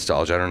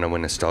nostalgia. I don't know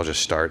when nostalgia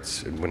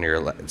starts, when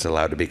it's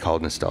allowed to be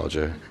called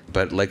nostalgia,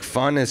 but like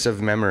fondness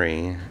of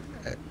memory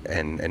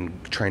and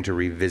trying to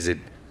revisit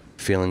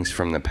feelings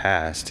from the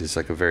past is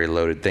like a very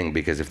loaded thing,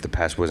 because if the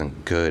past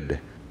wasn't good,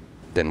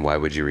 then why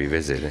would you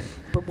revisit it?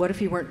 But what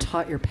if you weren't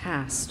taught your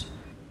past?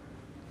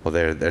 Well,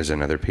 there's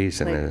another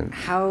piece. Like,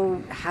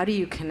 how do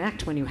you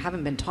connect when you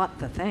haven't been taught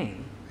the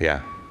thing?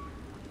 Yeah.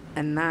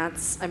 And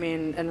that's, I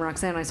mean, and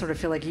Roxane, I sort of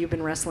feel like you've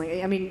been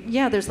wrestling. I mean,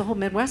 yeah, there's the whole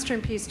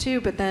Midwestern piece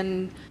too, but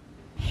then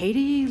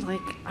Haiti,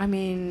 like, I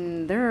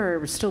mean, there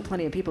are still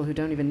plenty of people who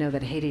don't even know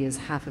that Haiti is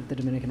half of the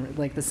Dominican,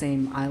 like the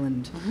same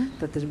island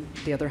that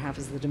the other half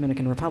is the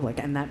Dominican Republic.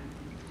 And that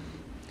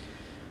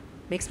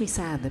makes me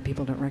sad that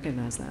people don't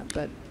recognize that.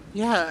 But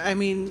yeah, I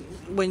mean,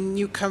 when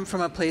you come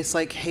from a place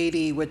like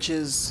Haiti, which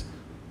is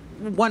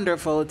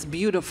wonderful, it's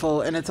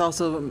beautiful, and it's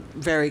also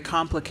very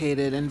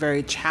complicated and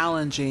very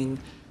challenging.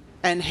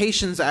 And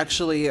Haitians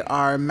actually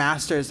are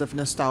masters of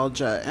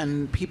nostalgia,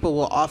 and people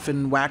will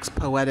often wax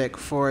poetic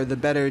for the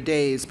better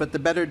days, but the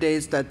better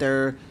days that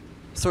they're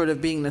sort of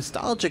being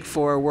nostalgic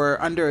for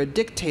were under a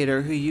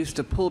dictator who used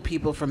to pull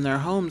people from their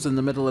homes in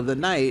the middle of the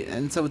night.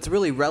 And so it's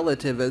really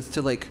relative as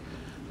to like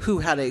who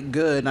had it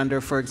good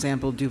under, for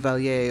example,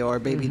 Duvalier or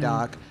Baby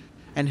Doc.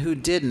 and who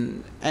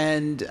didn't.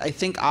 And I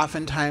think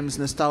oftentimes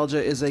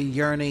nostalgia is a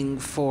yearning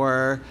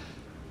for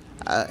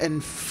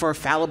and for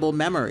fallible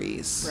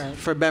memories, Right.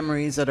 for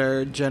memories that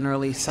are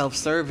generally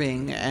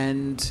self-serving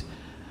and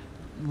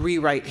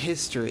rewrite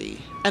history.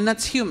 And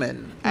that's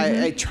human.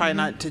 I try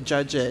not to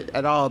judge it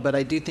at all, but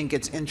I do think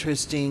it's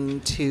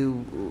interesting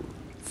to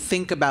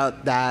think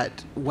about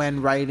that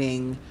when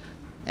writing.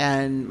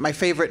 And my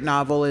favorite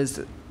novel is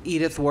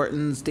Edith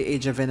Wharton's The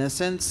Age of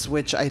Innocence,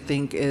 which I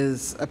think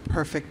is a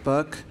perfect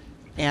book.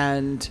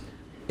 And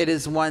it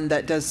is one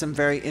that does some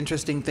very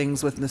interesting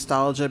things with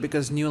nostalgia,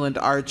 because Newland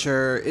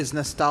Archer is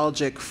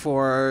nostalgic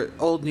for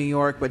old New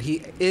York, but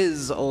he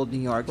is old New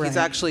York. Right. He's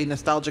actually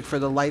nostalgic for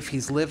the life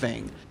he's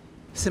living,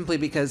 simply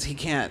because he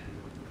can't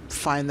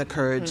find the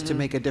courage to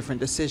make a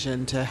different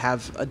decision to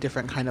have a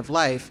different kind of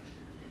life.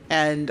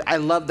 And I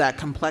love that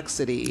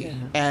complexity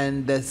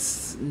and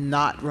this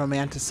not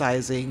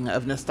romanticizing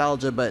of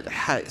nostalgia, but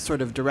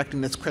sort of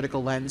directing this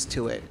critical lens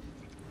to it.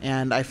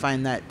 And I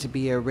find that to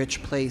be a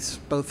rich place,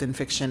 both in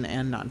fiction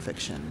and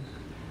nonfiction.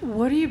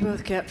 What do you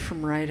both get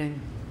from writing?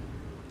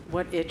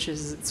 What itch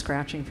is it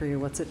scratching for you?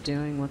 What's it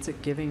doing? What's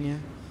it giving you?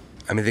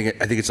 I mean,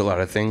 I think it's a lot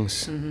of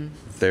things.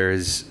 There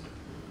is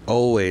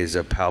always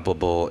a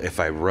palpable, if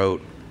I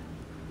wrote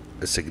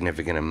a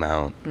significant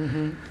amount,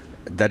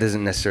 that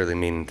doesn't necessarily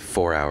mean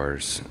 4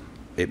 hours.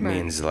 It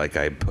means like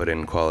I put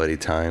in quality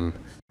time.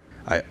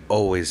 I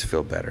always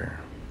feel better,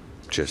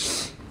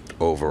 just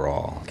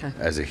overall,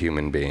 as a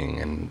human being,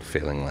 and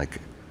feeling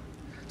like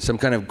some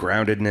kind of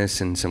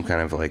groundedness and some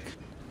kind of like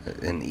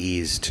an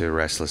ease to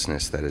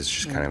restlessness that is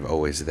just kind of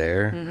always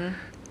there.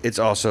 It's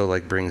also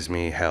like brings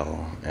me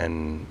hell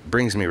and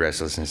brings me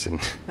restlessness and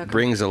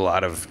brings a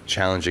lot of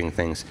challenging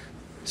things.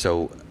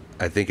 So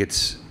I think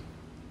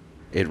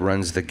it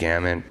runs the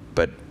gamut,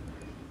 but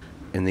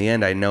in the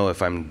end, I know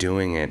if I'm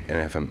doing it and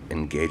if I'm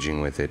engaging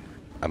with it,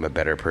 I'm a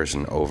better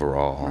person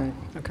overall. Right.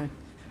 Okay.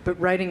 But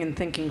writing and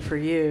thinking for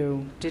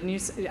you, didn't you?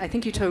 I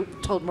think you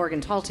told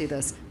Morgan Talty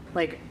this.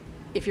 Like,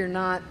 if you're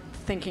not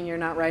thinking, you're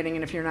not writing,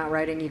 and if you're not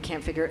writing, you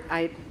can't figure.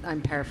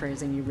 I'm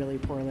paraphrasing you really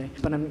poorly,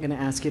 but I'm going to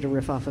ask you to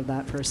riff off of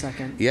that for a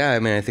second. Yeah, I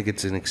mean, I think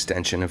it's an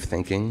extension of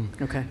thinking.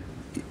 Okay.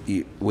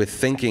 With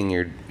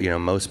thinking,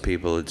 most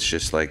people, it's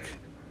just like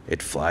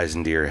it flies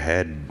into your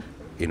head.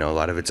 A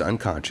lot of it's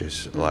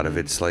unconscious. A lot of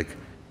it's like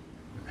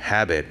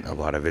habit. A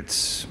lot of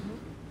it's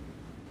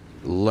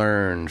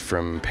learned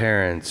from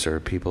parents or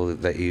people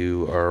that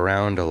you are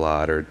around a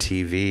lot, or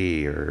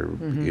TV, or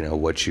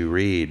what you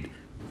read.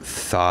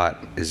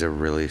 Thought is a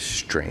really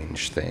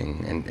strange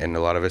thing, and a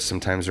lot of us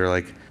sometimes are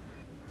like,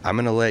 I'm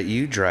gonna let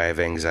you drive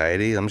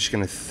anxiety. I'm just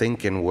gonna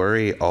think and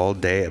worry all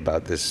day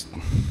about this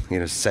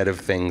set of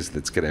things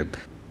that's gonna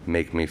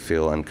make me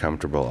feel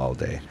uncomfortable all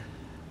day.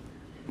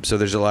 So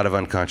there's a lot of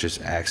unconscious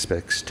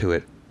aspects to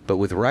it. But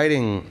with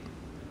writing,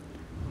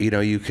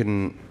 you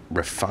can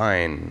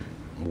refine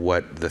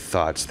what the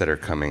thoughts that are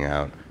coming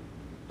out,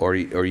 or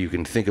you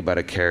can think about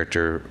a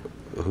character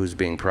who's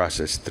being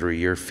processed through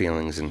your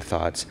feelings and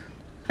thoughts,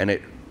 and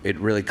it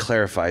really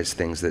clarifies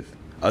things that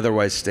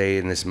otherwise stay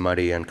in this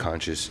muddy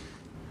unconscious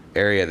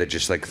area that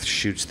just like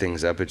shoots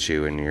things up at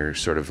you, and you're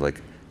sort of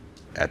like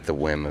at the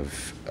whim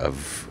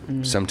of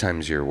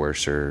sometimes your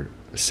worser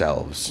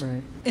selves.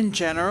 Right. In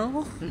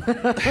general,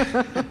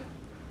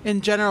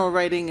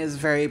 writing is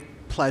very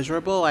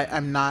pleasurable.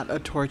 I'm not a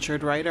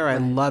tortured writer. I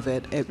love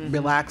it. It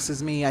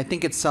relaxes me. I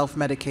think it's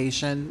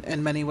self-medication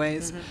in many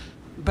ways.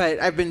 But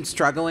I've been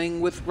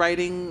struggling with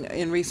writing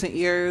in recent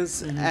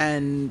years,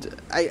 and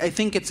I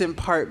think it's in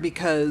part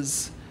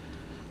because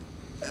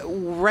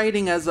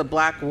writing as a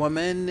Black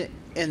woman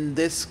in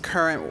this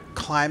current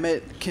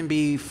climate can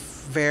be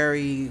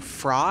very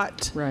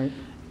fraught. Right.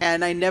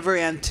 And I never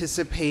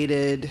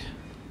anticipated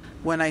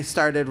when I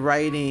started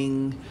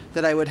writing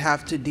that I would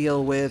have to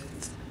deal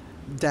with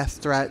death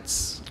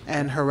threats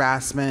and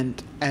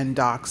harassment and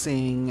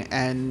doxing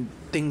and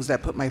things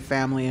that put my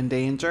family in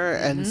danger.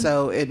 And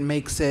so it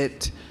makes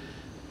it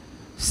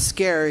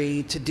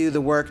scary to do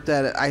the work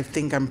that I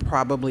think I'm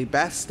probably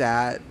best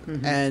at.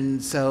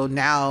 And so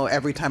now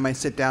every time I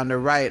sit down to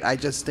write, I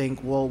just think,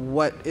 well,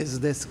 what is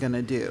this going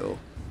to do?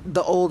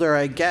 The older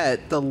I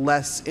get, the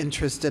less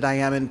interested I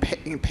am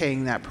in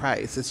paying that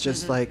price. It's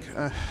just like,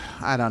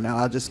 I don't know,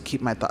 I'll just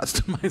keep my thoughts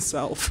to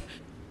myself.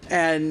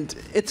 And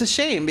it's a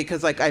shame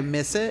because like I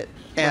miss it,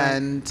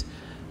 and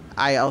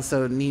I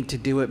also need to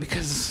do it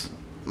because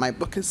my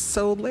book is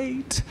so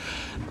late,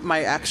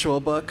 my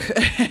actual book,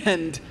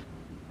 and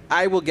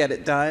I will get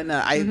it done.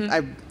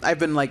 I've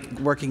been like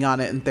working on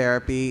it in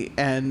therapy,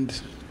 and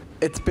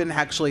it's been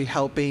actually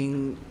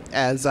helping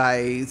as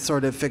I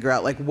sort of figure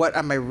out like what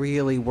am I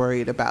really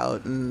worried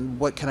about and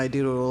what can I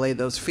do to allay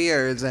those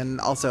fears, and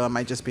also am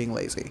I just being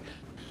lazy?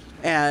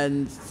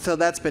 And so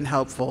that's been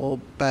helpful,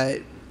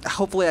 but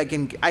hopefully I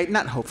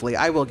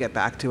will get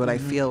back to it. I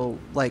feel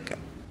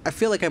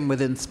like I'm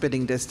within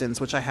spitting distance,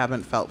 which I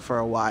haven't felt for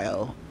a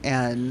while.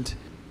 And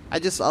I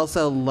just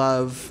also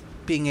love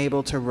being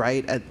able to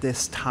write at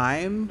this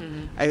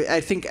time. I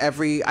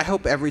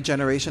hope every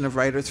generation of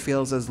writers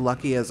feels as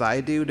lucky as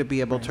I do to be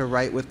able to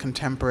write with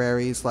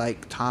contemporaries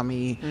like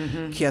Tommy,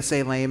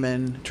 Kiese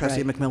Layman,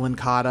 Tressie McMillan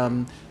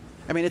Cottom.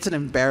 I mean, it's an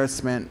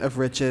embarrassment of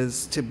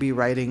riches to be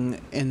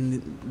writing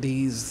in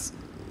these,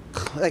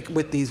 like,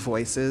 with these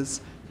voices.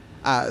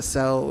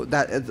 So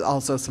that is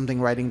also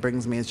something writing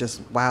brings me, is just,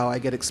 wow, I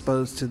get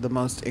exposed to the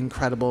most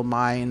incredible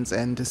minds,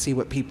 and to see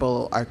what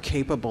people are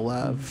capable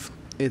of.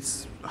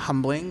 It's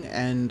humbling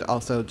and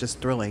also just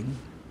thrilling.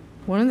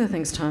 One of the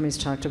things Tommy's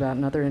talked about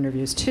in other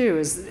interviews too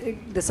is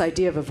this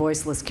idea of a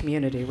voiceless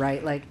community,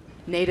 right? Like,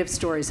 Native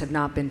stories have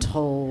not been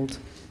told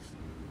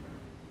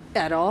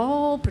at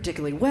all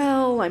particularly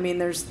well. I mean,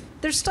 there's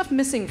stuff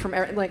missing from,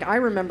 like, I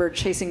remember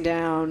chasing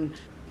down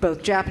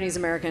both Japanese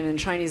American and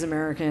Chinese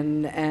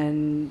American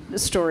and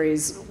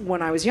stories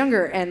when I was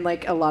younger, and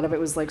like a lot of it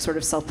was like sort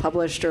of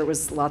self-published, or it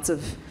was lots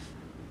of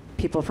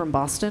people from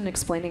Boston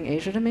explaining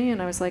Asia to me,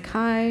 and I was like,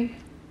 hi.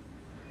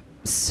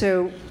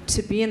 So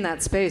to be in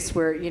that space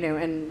where, you know,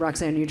 and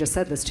Roxane, you just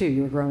said this too,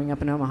 you were growing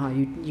up in Omaha,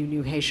 you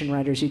knew Haitian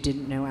writers, you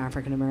didn't know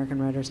African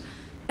American writers.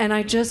 And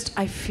I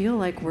feel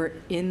like we're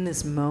in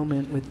this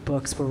moment with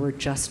books where we're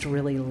just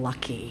really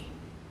lucky.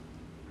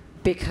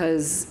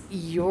 Because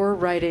you're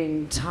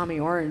writing Tommy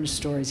Orange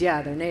stories.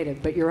 Yeah, they're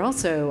Native, but you're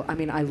also, I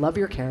mean, I love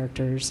your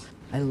characters.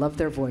 I love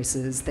their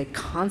voices. They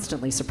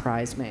constantly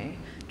surprise me.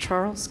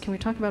 Charles, can we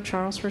talk about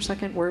Charles for a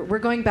second? We're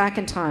going back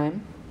in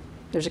time.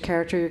 There's a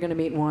character you're going to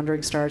meet in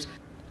Wandering Stars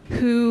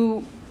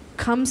who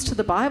comes to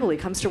the Bible, he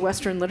comes to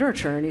Western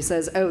literature, and he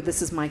says, oh,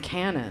 this is my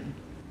canon.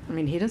 I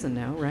mean, he doesn't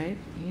know, right?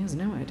 He has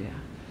no idea.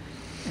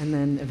 And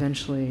then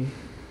eventually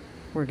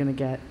we're going to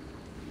get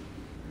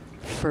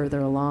further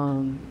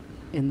along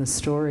in the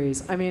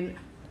stories. I mean,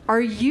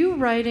 are you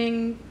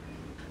writing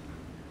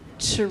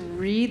to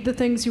read the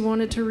things you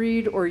wanted to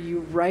read, or are you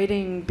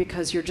writing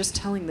because you're just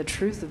telling the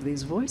truth of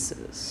these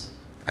voices?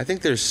 I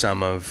think there's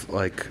some of,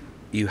 like,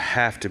 you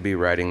have to be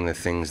writing the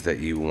things that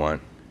you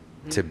want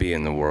to be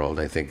in the world.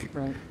 I think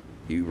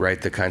you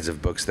write the kinds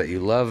of books that you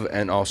love,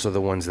 and also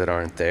the ones that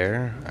aren't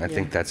there. I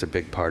think that's a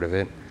big part of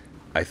it.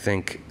 I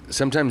think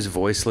sometimes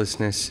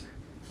voicelessness,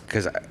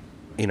 because,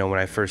 you know, when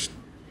I first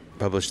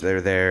published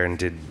There and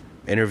did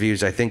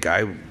interviews, I think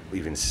I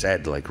even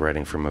said, like,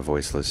 writing from a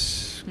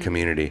voiceless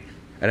community.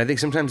 And I think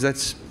sometimes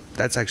that's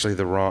actually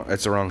the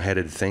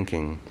wrong-headed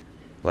thinking.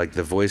 Like,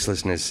 the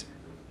voicelessness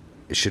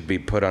should be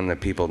put on the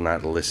people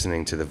not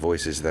listening to the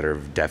voices that are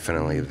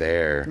definitely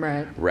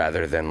there,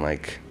 rather than,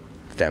 like,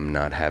 them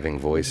not having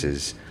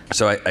voices.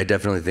 So I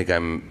definitely think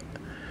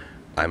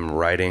I'm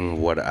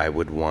writing what I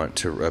would want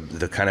to,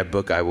 the kind of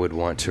book I would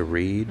want to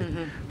read,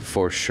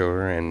 for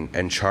sure.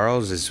 And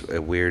Charles is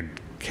a weird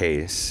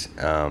case,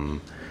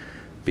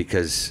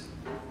 because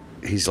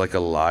he's like a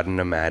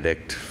laudanum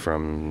addict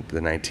from the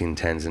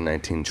 1910s and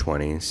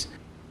 1920s,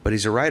 but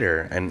he's a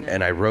writer,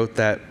 and I wrote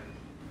that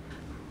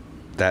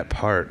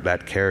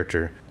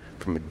character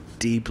from a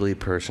deeply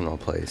personal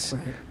place.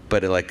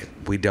 But like,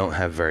 we don't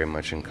have very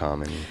much in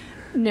common.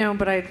 No,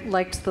 but I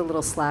liked the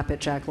little slap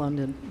at Jack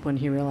London when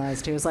he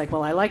realized. He was like,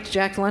 well, I liked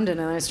Jack London,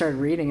 and I started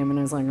reading him, and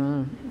I was like,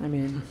 oh, I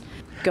mean,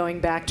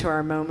 going back to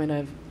our moment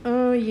of,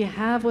 oh, you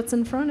have what's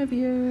in front of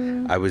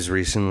you. I was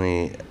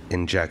recently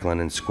in Jack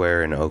London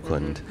Square in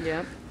Oakland,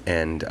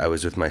 and I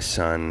was with my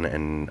son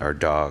and our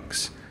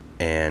dogs,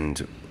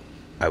 and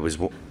I was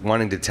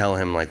wanting to tell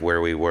him, like,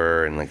 where we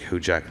were and, like, who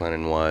Jack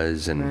London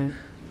was, and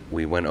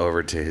we went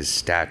over to his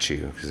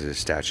statue, because his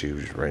statue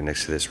was right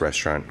next to this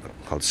restaurant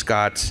called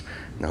Scott's,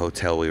 the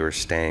hotel we were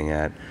staying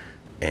at,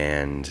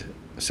 and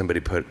somebody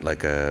put,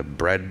 like,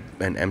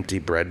 an empty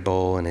bread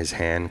bowl in his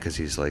hand, because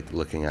he's, like,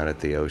 looking out at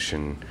the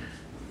ocean,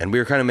 and we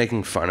were kind of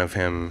making fun of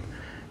him,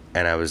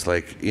 and I was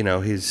like, you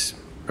know, he's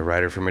a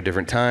writer from a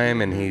different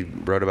time, and he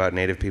wrote about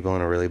Native people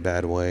in a really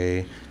bad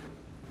way,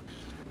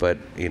 but,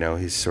 you know,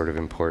 he's sort of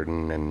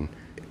important, and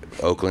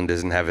Oakland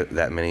doesn't have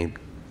that many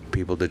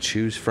people to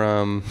choose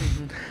from,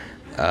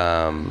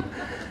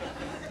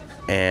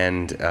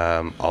 and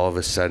all of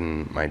a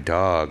sudden, my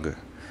dog,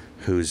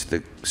 who's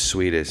the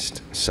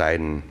sweetest,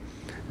 Sidon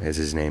is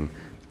his name,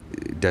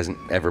 doesn't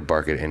ever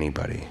bark at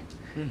anybody.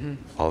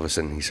 All of a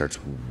sudden, he starts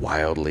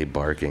wildly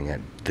barking at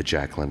the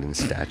Jack London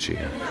statue.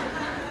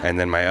 And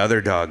then my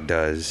other dog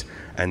does,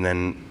 and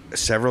then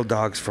several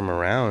dogs from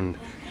around,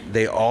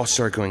 they all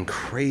start going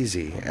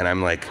crazy. And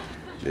I'm like,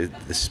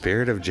 the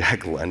spirit of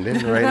Jack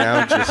London right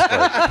now, just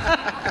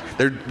like,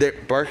 they're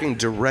barking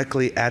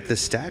directly at the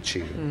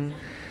statue.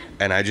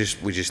 And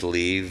we just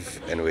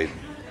leave, and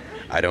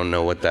I don't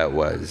know what that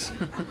was.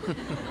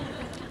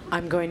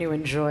 I'm going to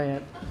enjoy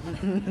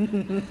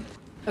it.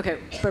 Okay,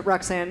 but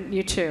Roxane,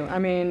 you too. I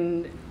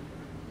mean,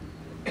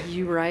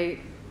 you write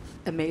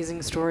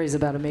amazing stories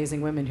about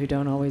amazing women who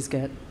don't always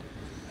get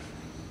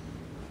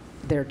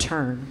their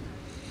turn.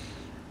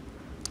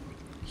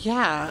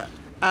 Yeah.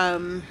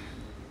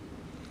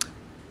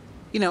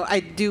 You know,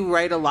 I do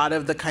write a lot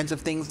of the kinds of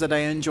things that I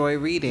enjoy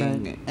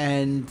reading,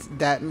 and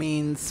that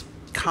means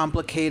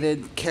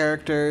complicated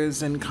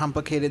characters and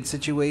complicated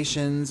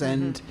situations,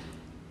 and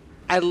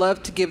I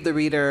love to give the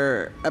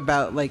reader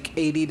about like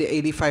 80 to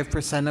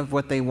 85% of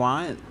what they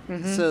want,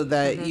 so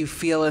that you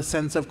feel a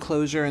sense of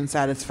closure and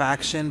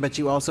satisfaction, but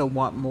you also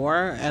want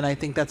more. And I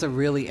think that's a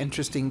really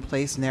interesting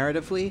place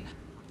narratively.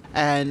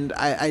 And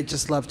I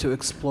just love to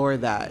explore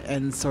that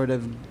and sort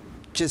of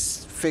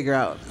just figure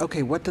out,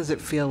 okay, what does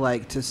it feel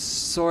like to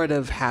sort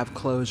of have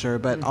closure,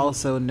 but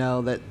also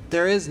know that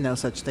there is no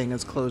such thing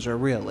as closure,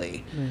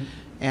 really.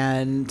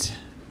 And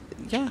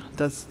yeah,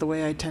 that's the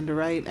way I tend to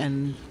write,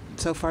 and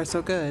so far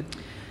so good.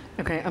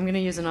 Okay, I'm going to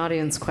use an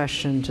audience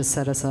question to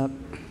set us up,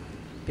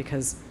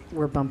 because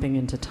we're bumping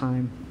into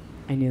time.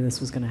 I knew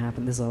this was going to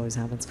happen. This always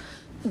happens.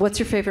 What's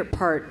your favorite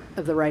part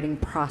of the writing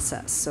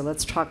process? So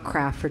let's talk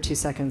craft for 2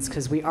 seconds,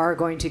 because we are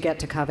going to get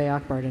to Kaveh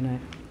Akbar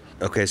tonight.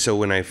 Okay, so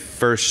when I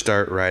first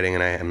start writing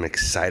and I am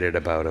excited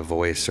about a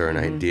voice or an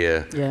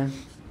idea,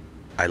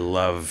 I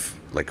love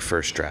like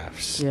first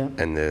drafts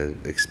and the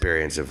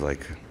experience of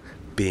like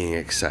being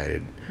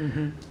excited.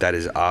 That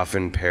is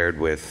often paired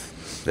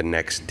with the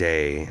next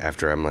day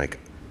after I'm like,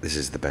 this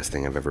is the best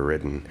thing I've ever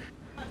written.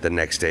 The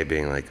next day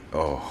being like,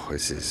 oh,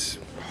 this is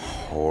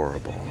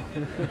horrible.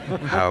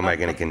 How am I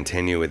going to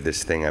continue with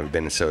this thing I've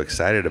been so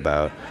excited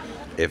about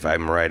if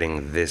I'm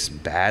writing this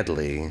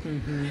badly?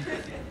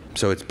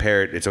 So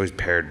it's always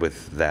paired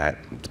with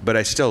that. But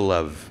I still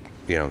love,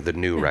 the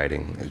new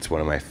writing. It's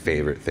one of my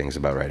favorite things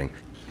about writing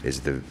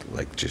is the,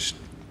 like, just,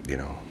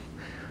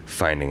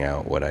 finding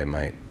out what I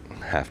might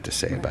have to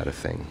say about a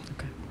thing.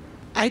 Okay.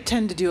 I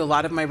tend to do a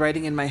lot of my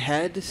writing in my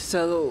head.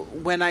 So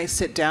when I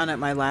sit down at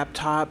my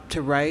laptop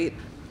to write,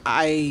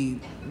 I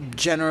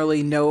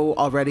generally know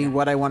already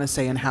what I want to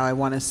say and how I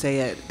want to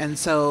say it. And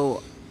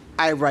so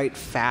I write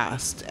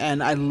fast.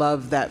 And I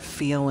love that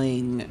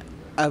feeling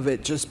of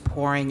it just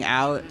pouring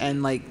out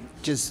and like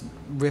just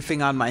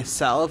riffing on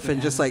myself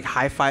and just like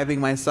high-fiving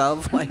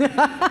myself. Like,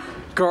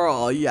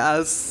 girl,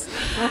 yes,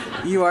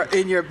 you are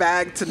in your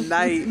bag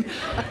tonight.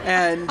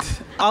 And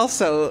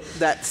also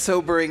that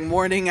sobering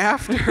morning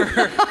after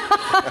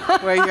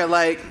where you're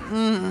like,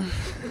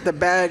 the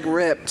bag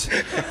ripped.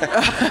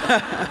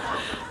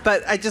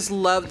 But I just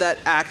love that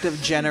act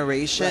of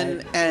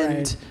generation.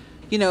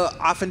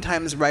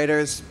 Oftentimes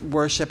writers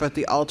worship at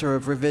the altar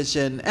of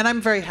revision, and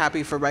I'm very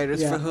happy for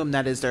writers for whom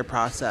that is their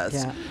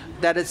process.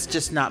 That is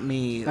just not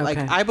me. Okay. Like,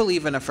 I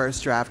believe in a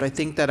first draft. I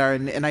think that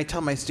and I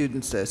tell my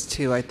students this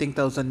too, I think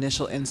those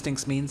initial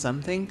instincts mean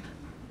something.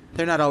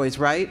 They're not always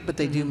right, but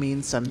they do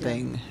mean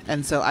something.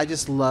 And so I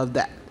just love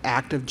that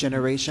act of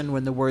generation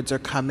when the words are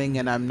coming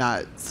and I'm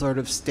not sort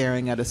of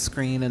staring at a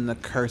screen and the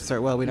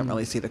cursor, well, we don't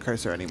really see the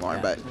cursor anymore,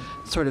 but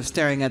sort of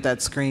staring at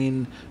that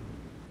screen,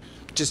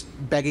 just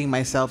begging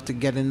myself to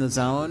get in the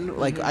zone.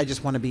 Like, I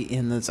just want to be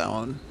in the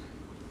zone.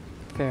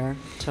 Fair,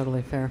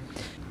 totally fair.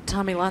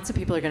 Tommy, lots of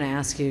people are going to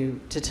ask you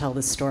to tell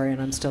this story,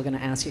 and I'm still going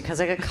to ask you, because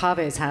I got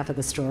Kaveh's half of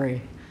the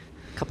story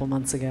a couple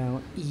months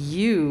ago.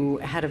 You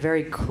had a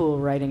very cool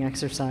writing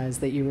exercise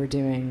that you were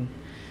doing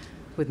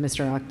with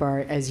Mr.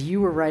 Akbar as you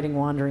were writing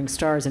Wandering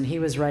Stars and he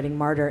was writing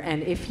Martyr.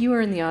 And if you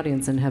are in the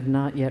audience and have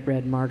not yet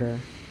read Martyr,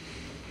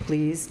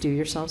 please do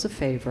yourselves a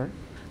favor.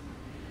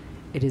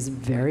 It is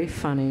very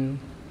funny.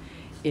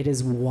 It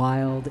is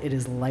wild. It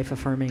is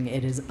life-affirming.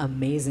 It is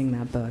amazing,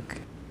 that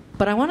book.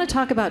 But I want to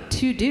talk about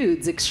two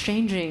dudes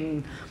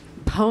exchanging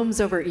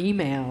poems over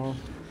email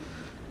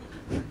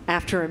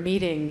after a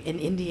meeting in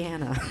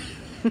Indiana.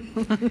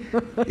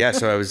 Yeah,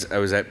 so I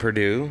was at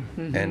Purdue,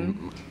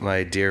 and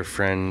my dear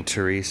friend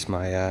Therese,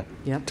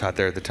 taught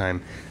there at the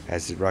time,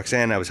 as did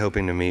Roxane. I was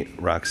hoping to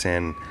meet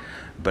Roxane,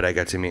 but I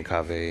got to meet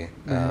Kaveh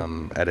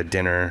at a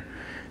dinner,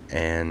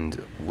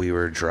 and we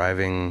were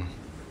driving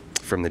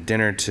from the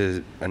dinner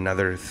to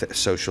another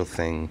social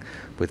thing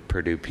with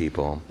Purdue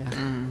people,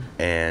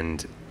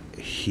 and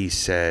he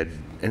said,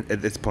 and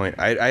at this point,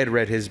 I had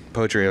read his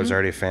poetry. I was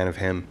already a fan of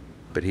him.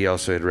 But he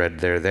also had read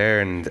There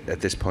There, and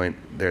at this point,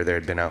 There There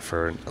had been out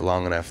for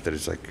long enough that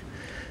it's like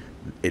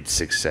its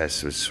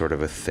success was sort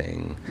of a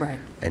thing. Right.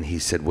 And he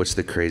said, what's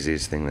the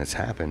craziest thing that's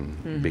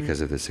happened because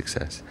of the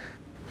success?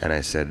 And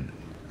I said,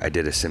 I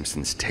did a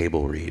Simpsons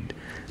table read.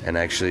 And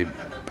I actually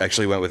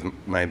went with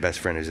my best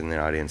friend who's in the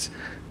audience.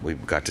 We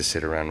got to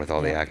sit around with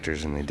all the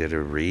actors, and they did a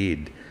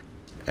read.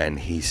 And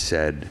he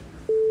said,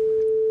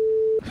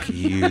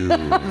 you,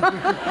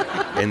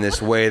 in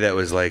this way that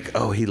was like,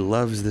 oh, he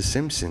loves The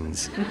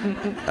Simpsons.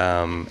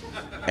 And,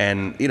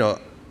 a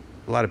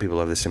lot of people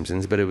love The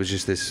Simpsons, but it was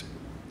just this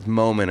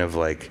moment of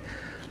like,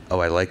 oh,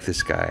 I like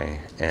this guy.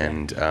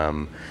 And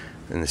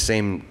in the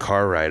same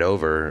car ride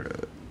over,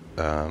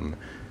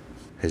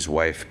 his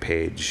wife,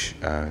 Paige,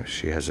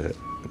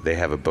 they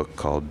have a book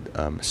called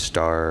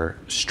Star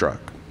Struck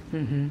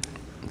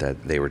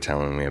that they were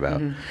telling me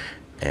about.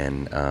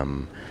 And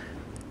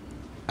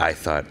I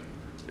thought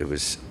it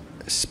was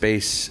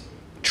Space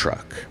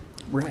Truck.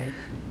 Right.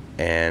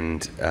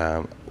 And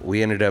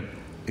we ended up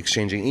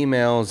exchanging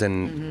emails,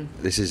 and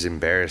this is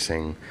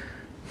embarrassing,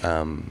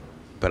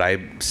 but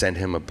I sent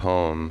him a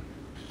poem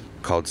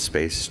called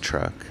Space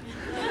Truck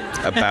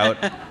about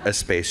a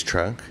space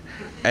truck,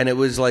 And it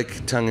was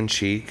like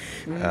tongue-in-cheek,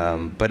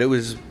 but it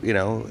was, it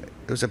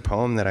was a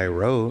poem that I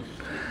wrote.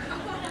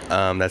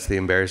 That's the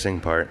embarrassing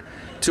part.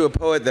 To a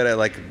poet that I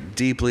like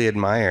deeply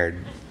admired,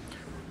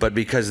 but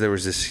because there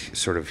was this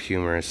sort of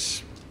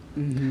humorous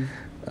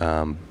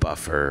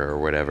buffer or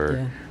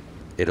whatever,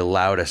 it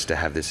allowed us to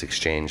have this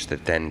exchange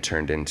that then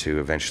turned into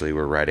eventually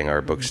we're writing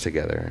our books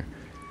together,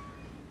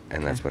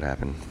 and that's what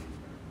happened.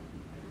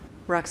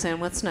 Roxane,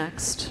 what's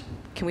next?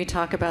 Can we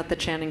talk about the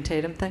Channing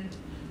Tatum thing?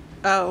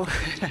 Oh,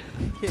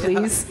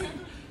 please.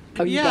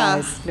 Oh, you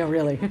guys. No,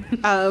 really.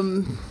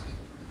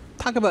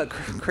 Talk about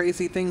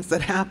crazy things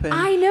that happen.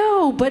 I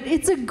know, but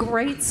it's a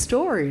great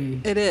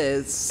story. It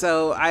is.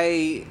 So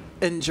I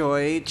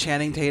enjoy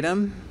Channing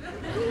Tatum.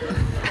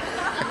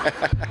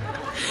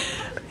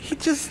 He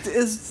just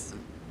is,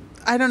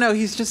 I don't know,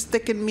 he's just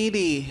thick and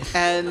meaty.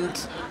 And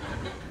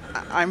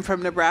I'm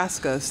from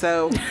Nebraska,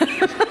 so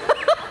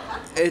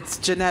it's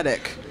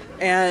genetic.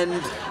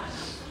 And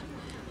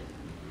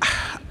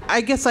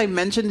I guess I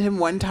mentioned him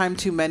one time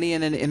too many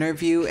in an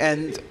interview,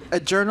 and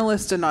a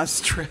journalist in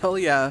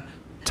Australia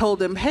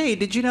told him, hey,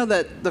 did you know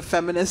that the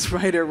feminist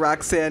writer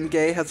Roxane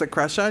Gay has a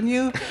crush on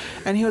you?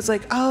 And he was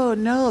like, oh,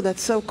 no,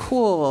 that's so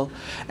cool.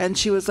 And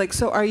she was like,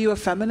 so are you a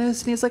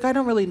feminist? And he's like, I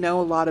don't really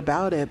know a lot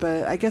about it,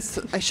 but I guess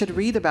I should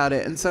read about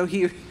it. And so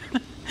he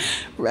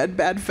read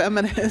Bad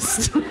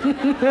Feminist.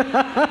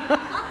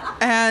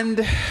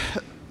 And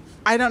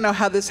I don't know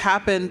how this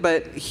happened,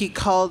 but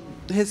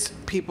his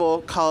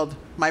people called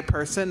my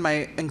person,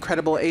 my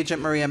incredible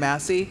agent, Maria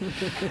Massey.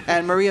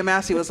 And Maria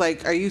Massey was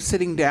like, are you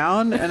sitting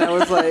down? And I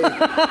was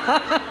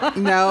like,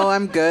 no,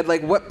 I'm good.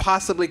 Like, what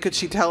possibly could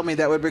she tell me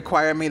that would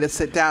require me to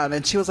sit down?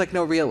 And she was like,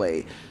 no,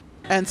 really.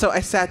 And so I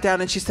sat down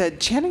and she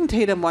said, Channing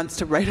Tatum wants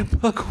to write a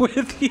book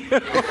with you.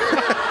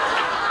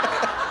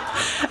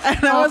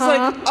 And I was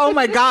like, oh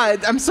my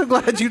God, I'm so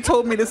glad you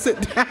told me to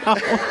sit down.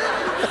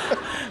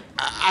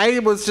 I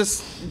was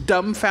just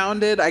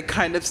dumbfounded. I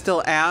kind of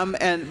still am,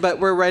 but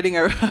we're writing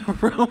a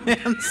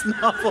romance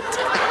novel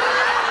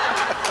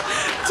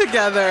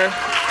together.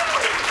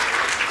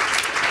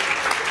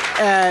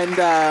 And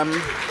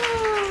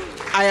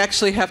I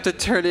actually have to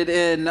turn it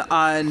in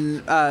on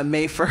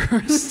May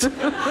 1st,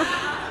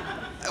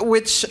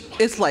 which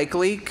is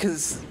likely,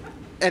 because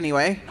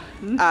anyway.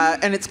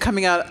 And it's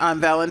coming out on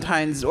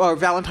Valentine's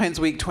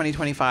Week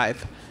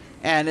 2025.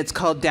 And it's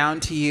called Down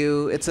to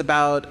You. It's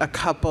about a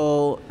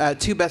couple,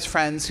 two best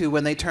friends who,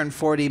 when they turn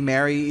 40,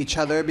 marry each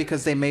other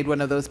because they made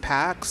one of those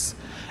pacts.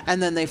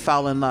 And then they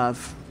fall in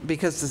love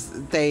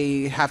because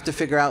they have to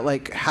figure out,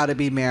 like, how to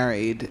be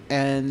married.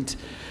 And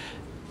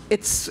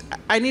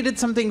I needed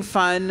something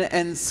fun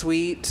and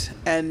sweet.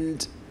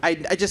 And I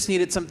just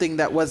needed something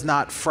that was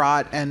not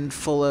fraught and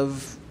full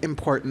of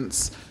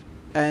importance.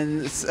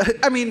 And,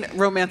 I mean,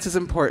 romance is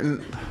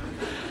important.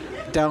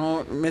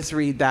 Don't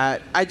misread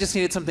that. I just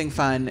needed something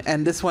fun,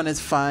 and this one is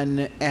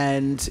fun,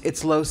 and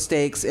it's low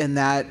stakes in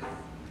that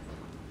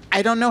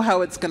I don't know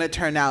how it's going to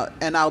turn out,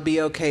 and I'll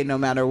be okay no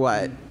matter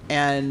what.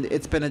 And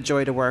it's been a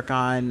joy to work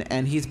on,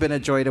 and he's been a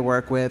joy to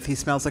work with. He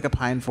smells like a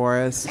pine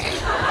forest.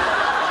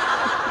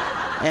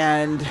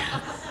 And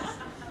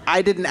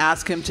I didn't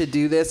ask him to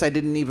do this. I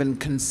didn't even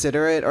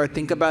consider it or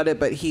think about it,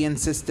 but he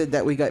insisted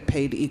that we got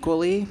paid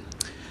equally,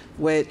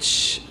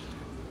 which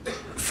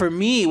for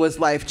me was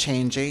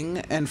life-changing,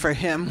 and for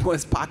him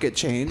was pocket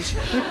change.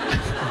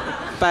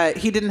 But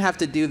he didn't have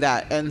to do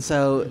that, and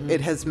so it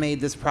has made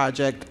this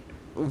project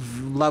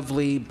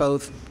lovely,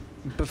 both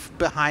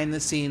behind the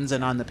scenes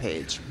and on the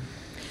page.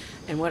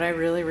 And what I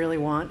really, really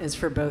want is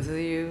for both of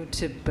you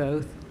to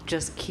both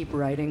just keep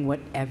writing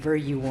whatever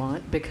you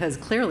want, because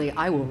clearly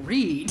I will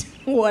read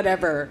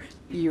whatever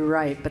you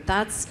write. But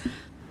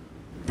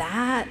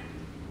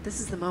this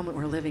is the moment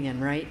we're living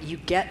in, right? You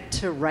get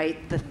to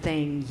write the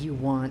thing you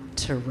want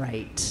to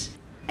write,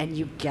 and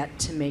you get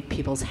to make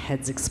people's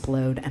heads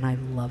explode, and I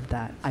love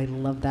that. I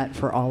love that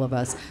for all of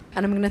us.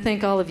 And I'm going to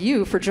thank all of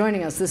you for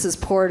joining us. This is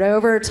Poured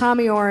Over,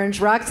 Tommy Orange,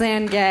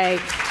 Roxane Gay.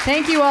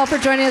 Thank you all for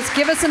joining us.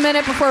 Give us a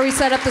minute before we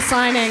set up the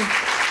signing.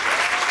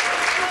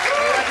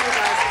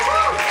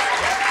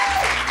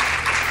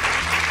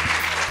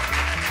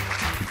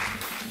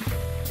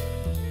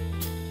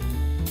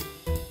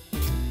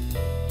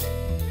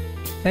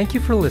 Thank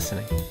you for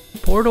listening.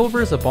 Poured Over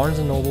is a Barnes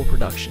 & Noble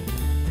production.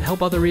 To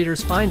help other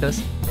readers find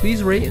us,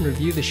 please rate and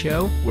review the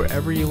show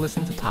wherever you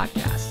listen to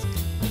podcasts.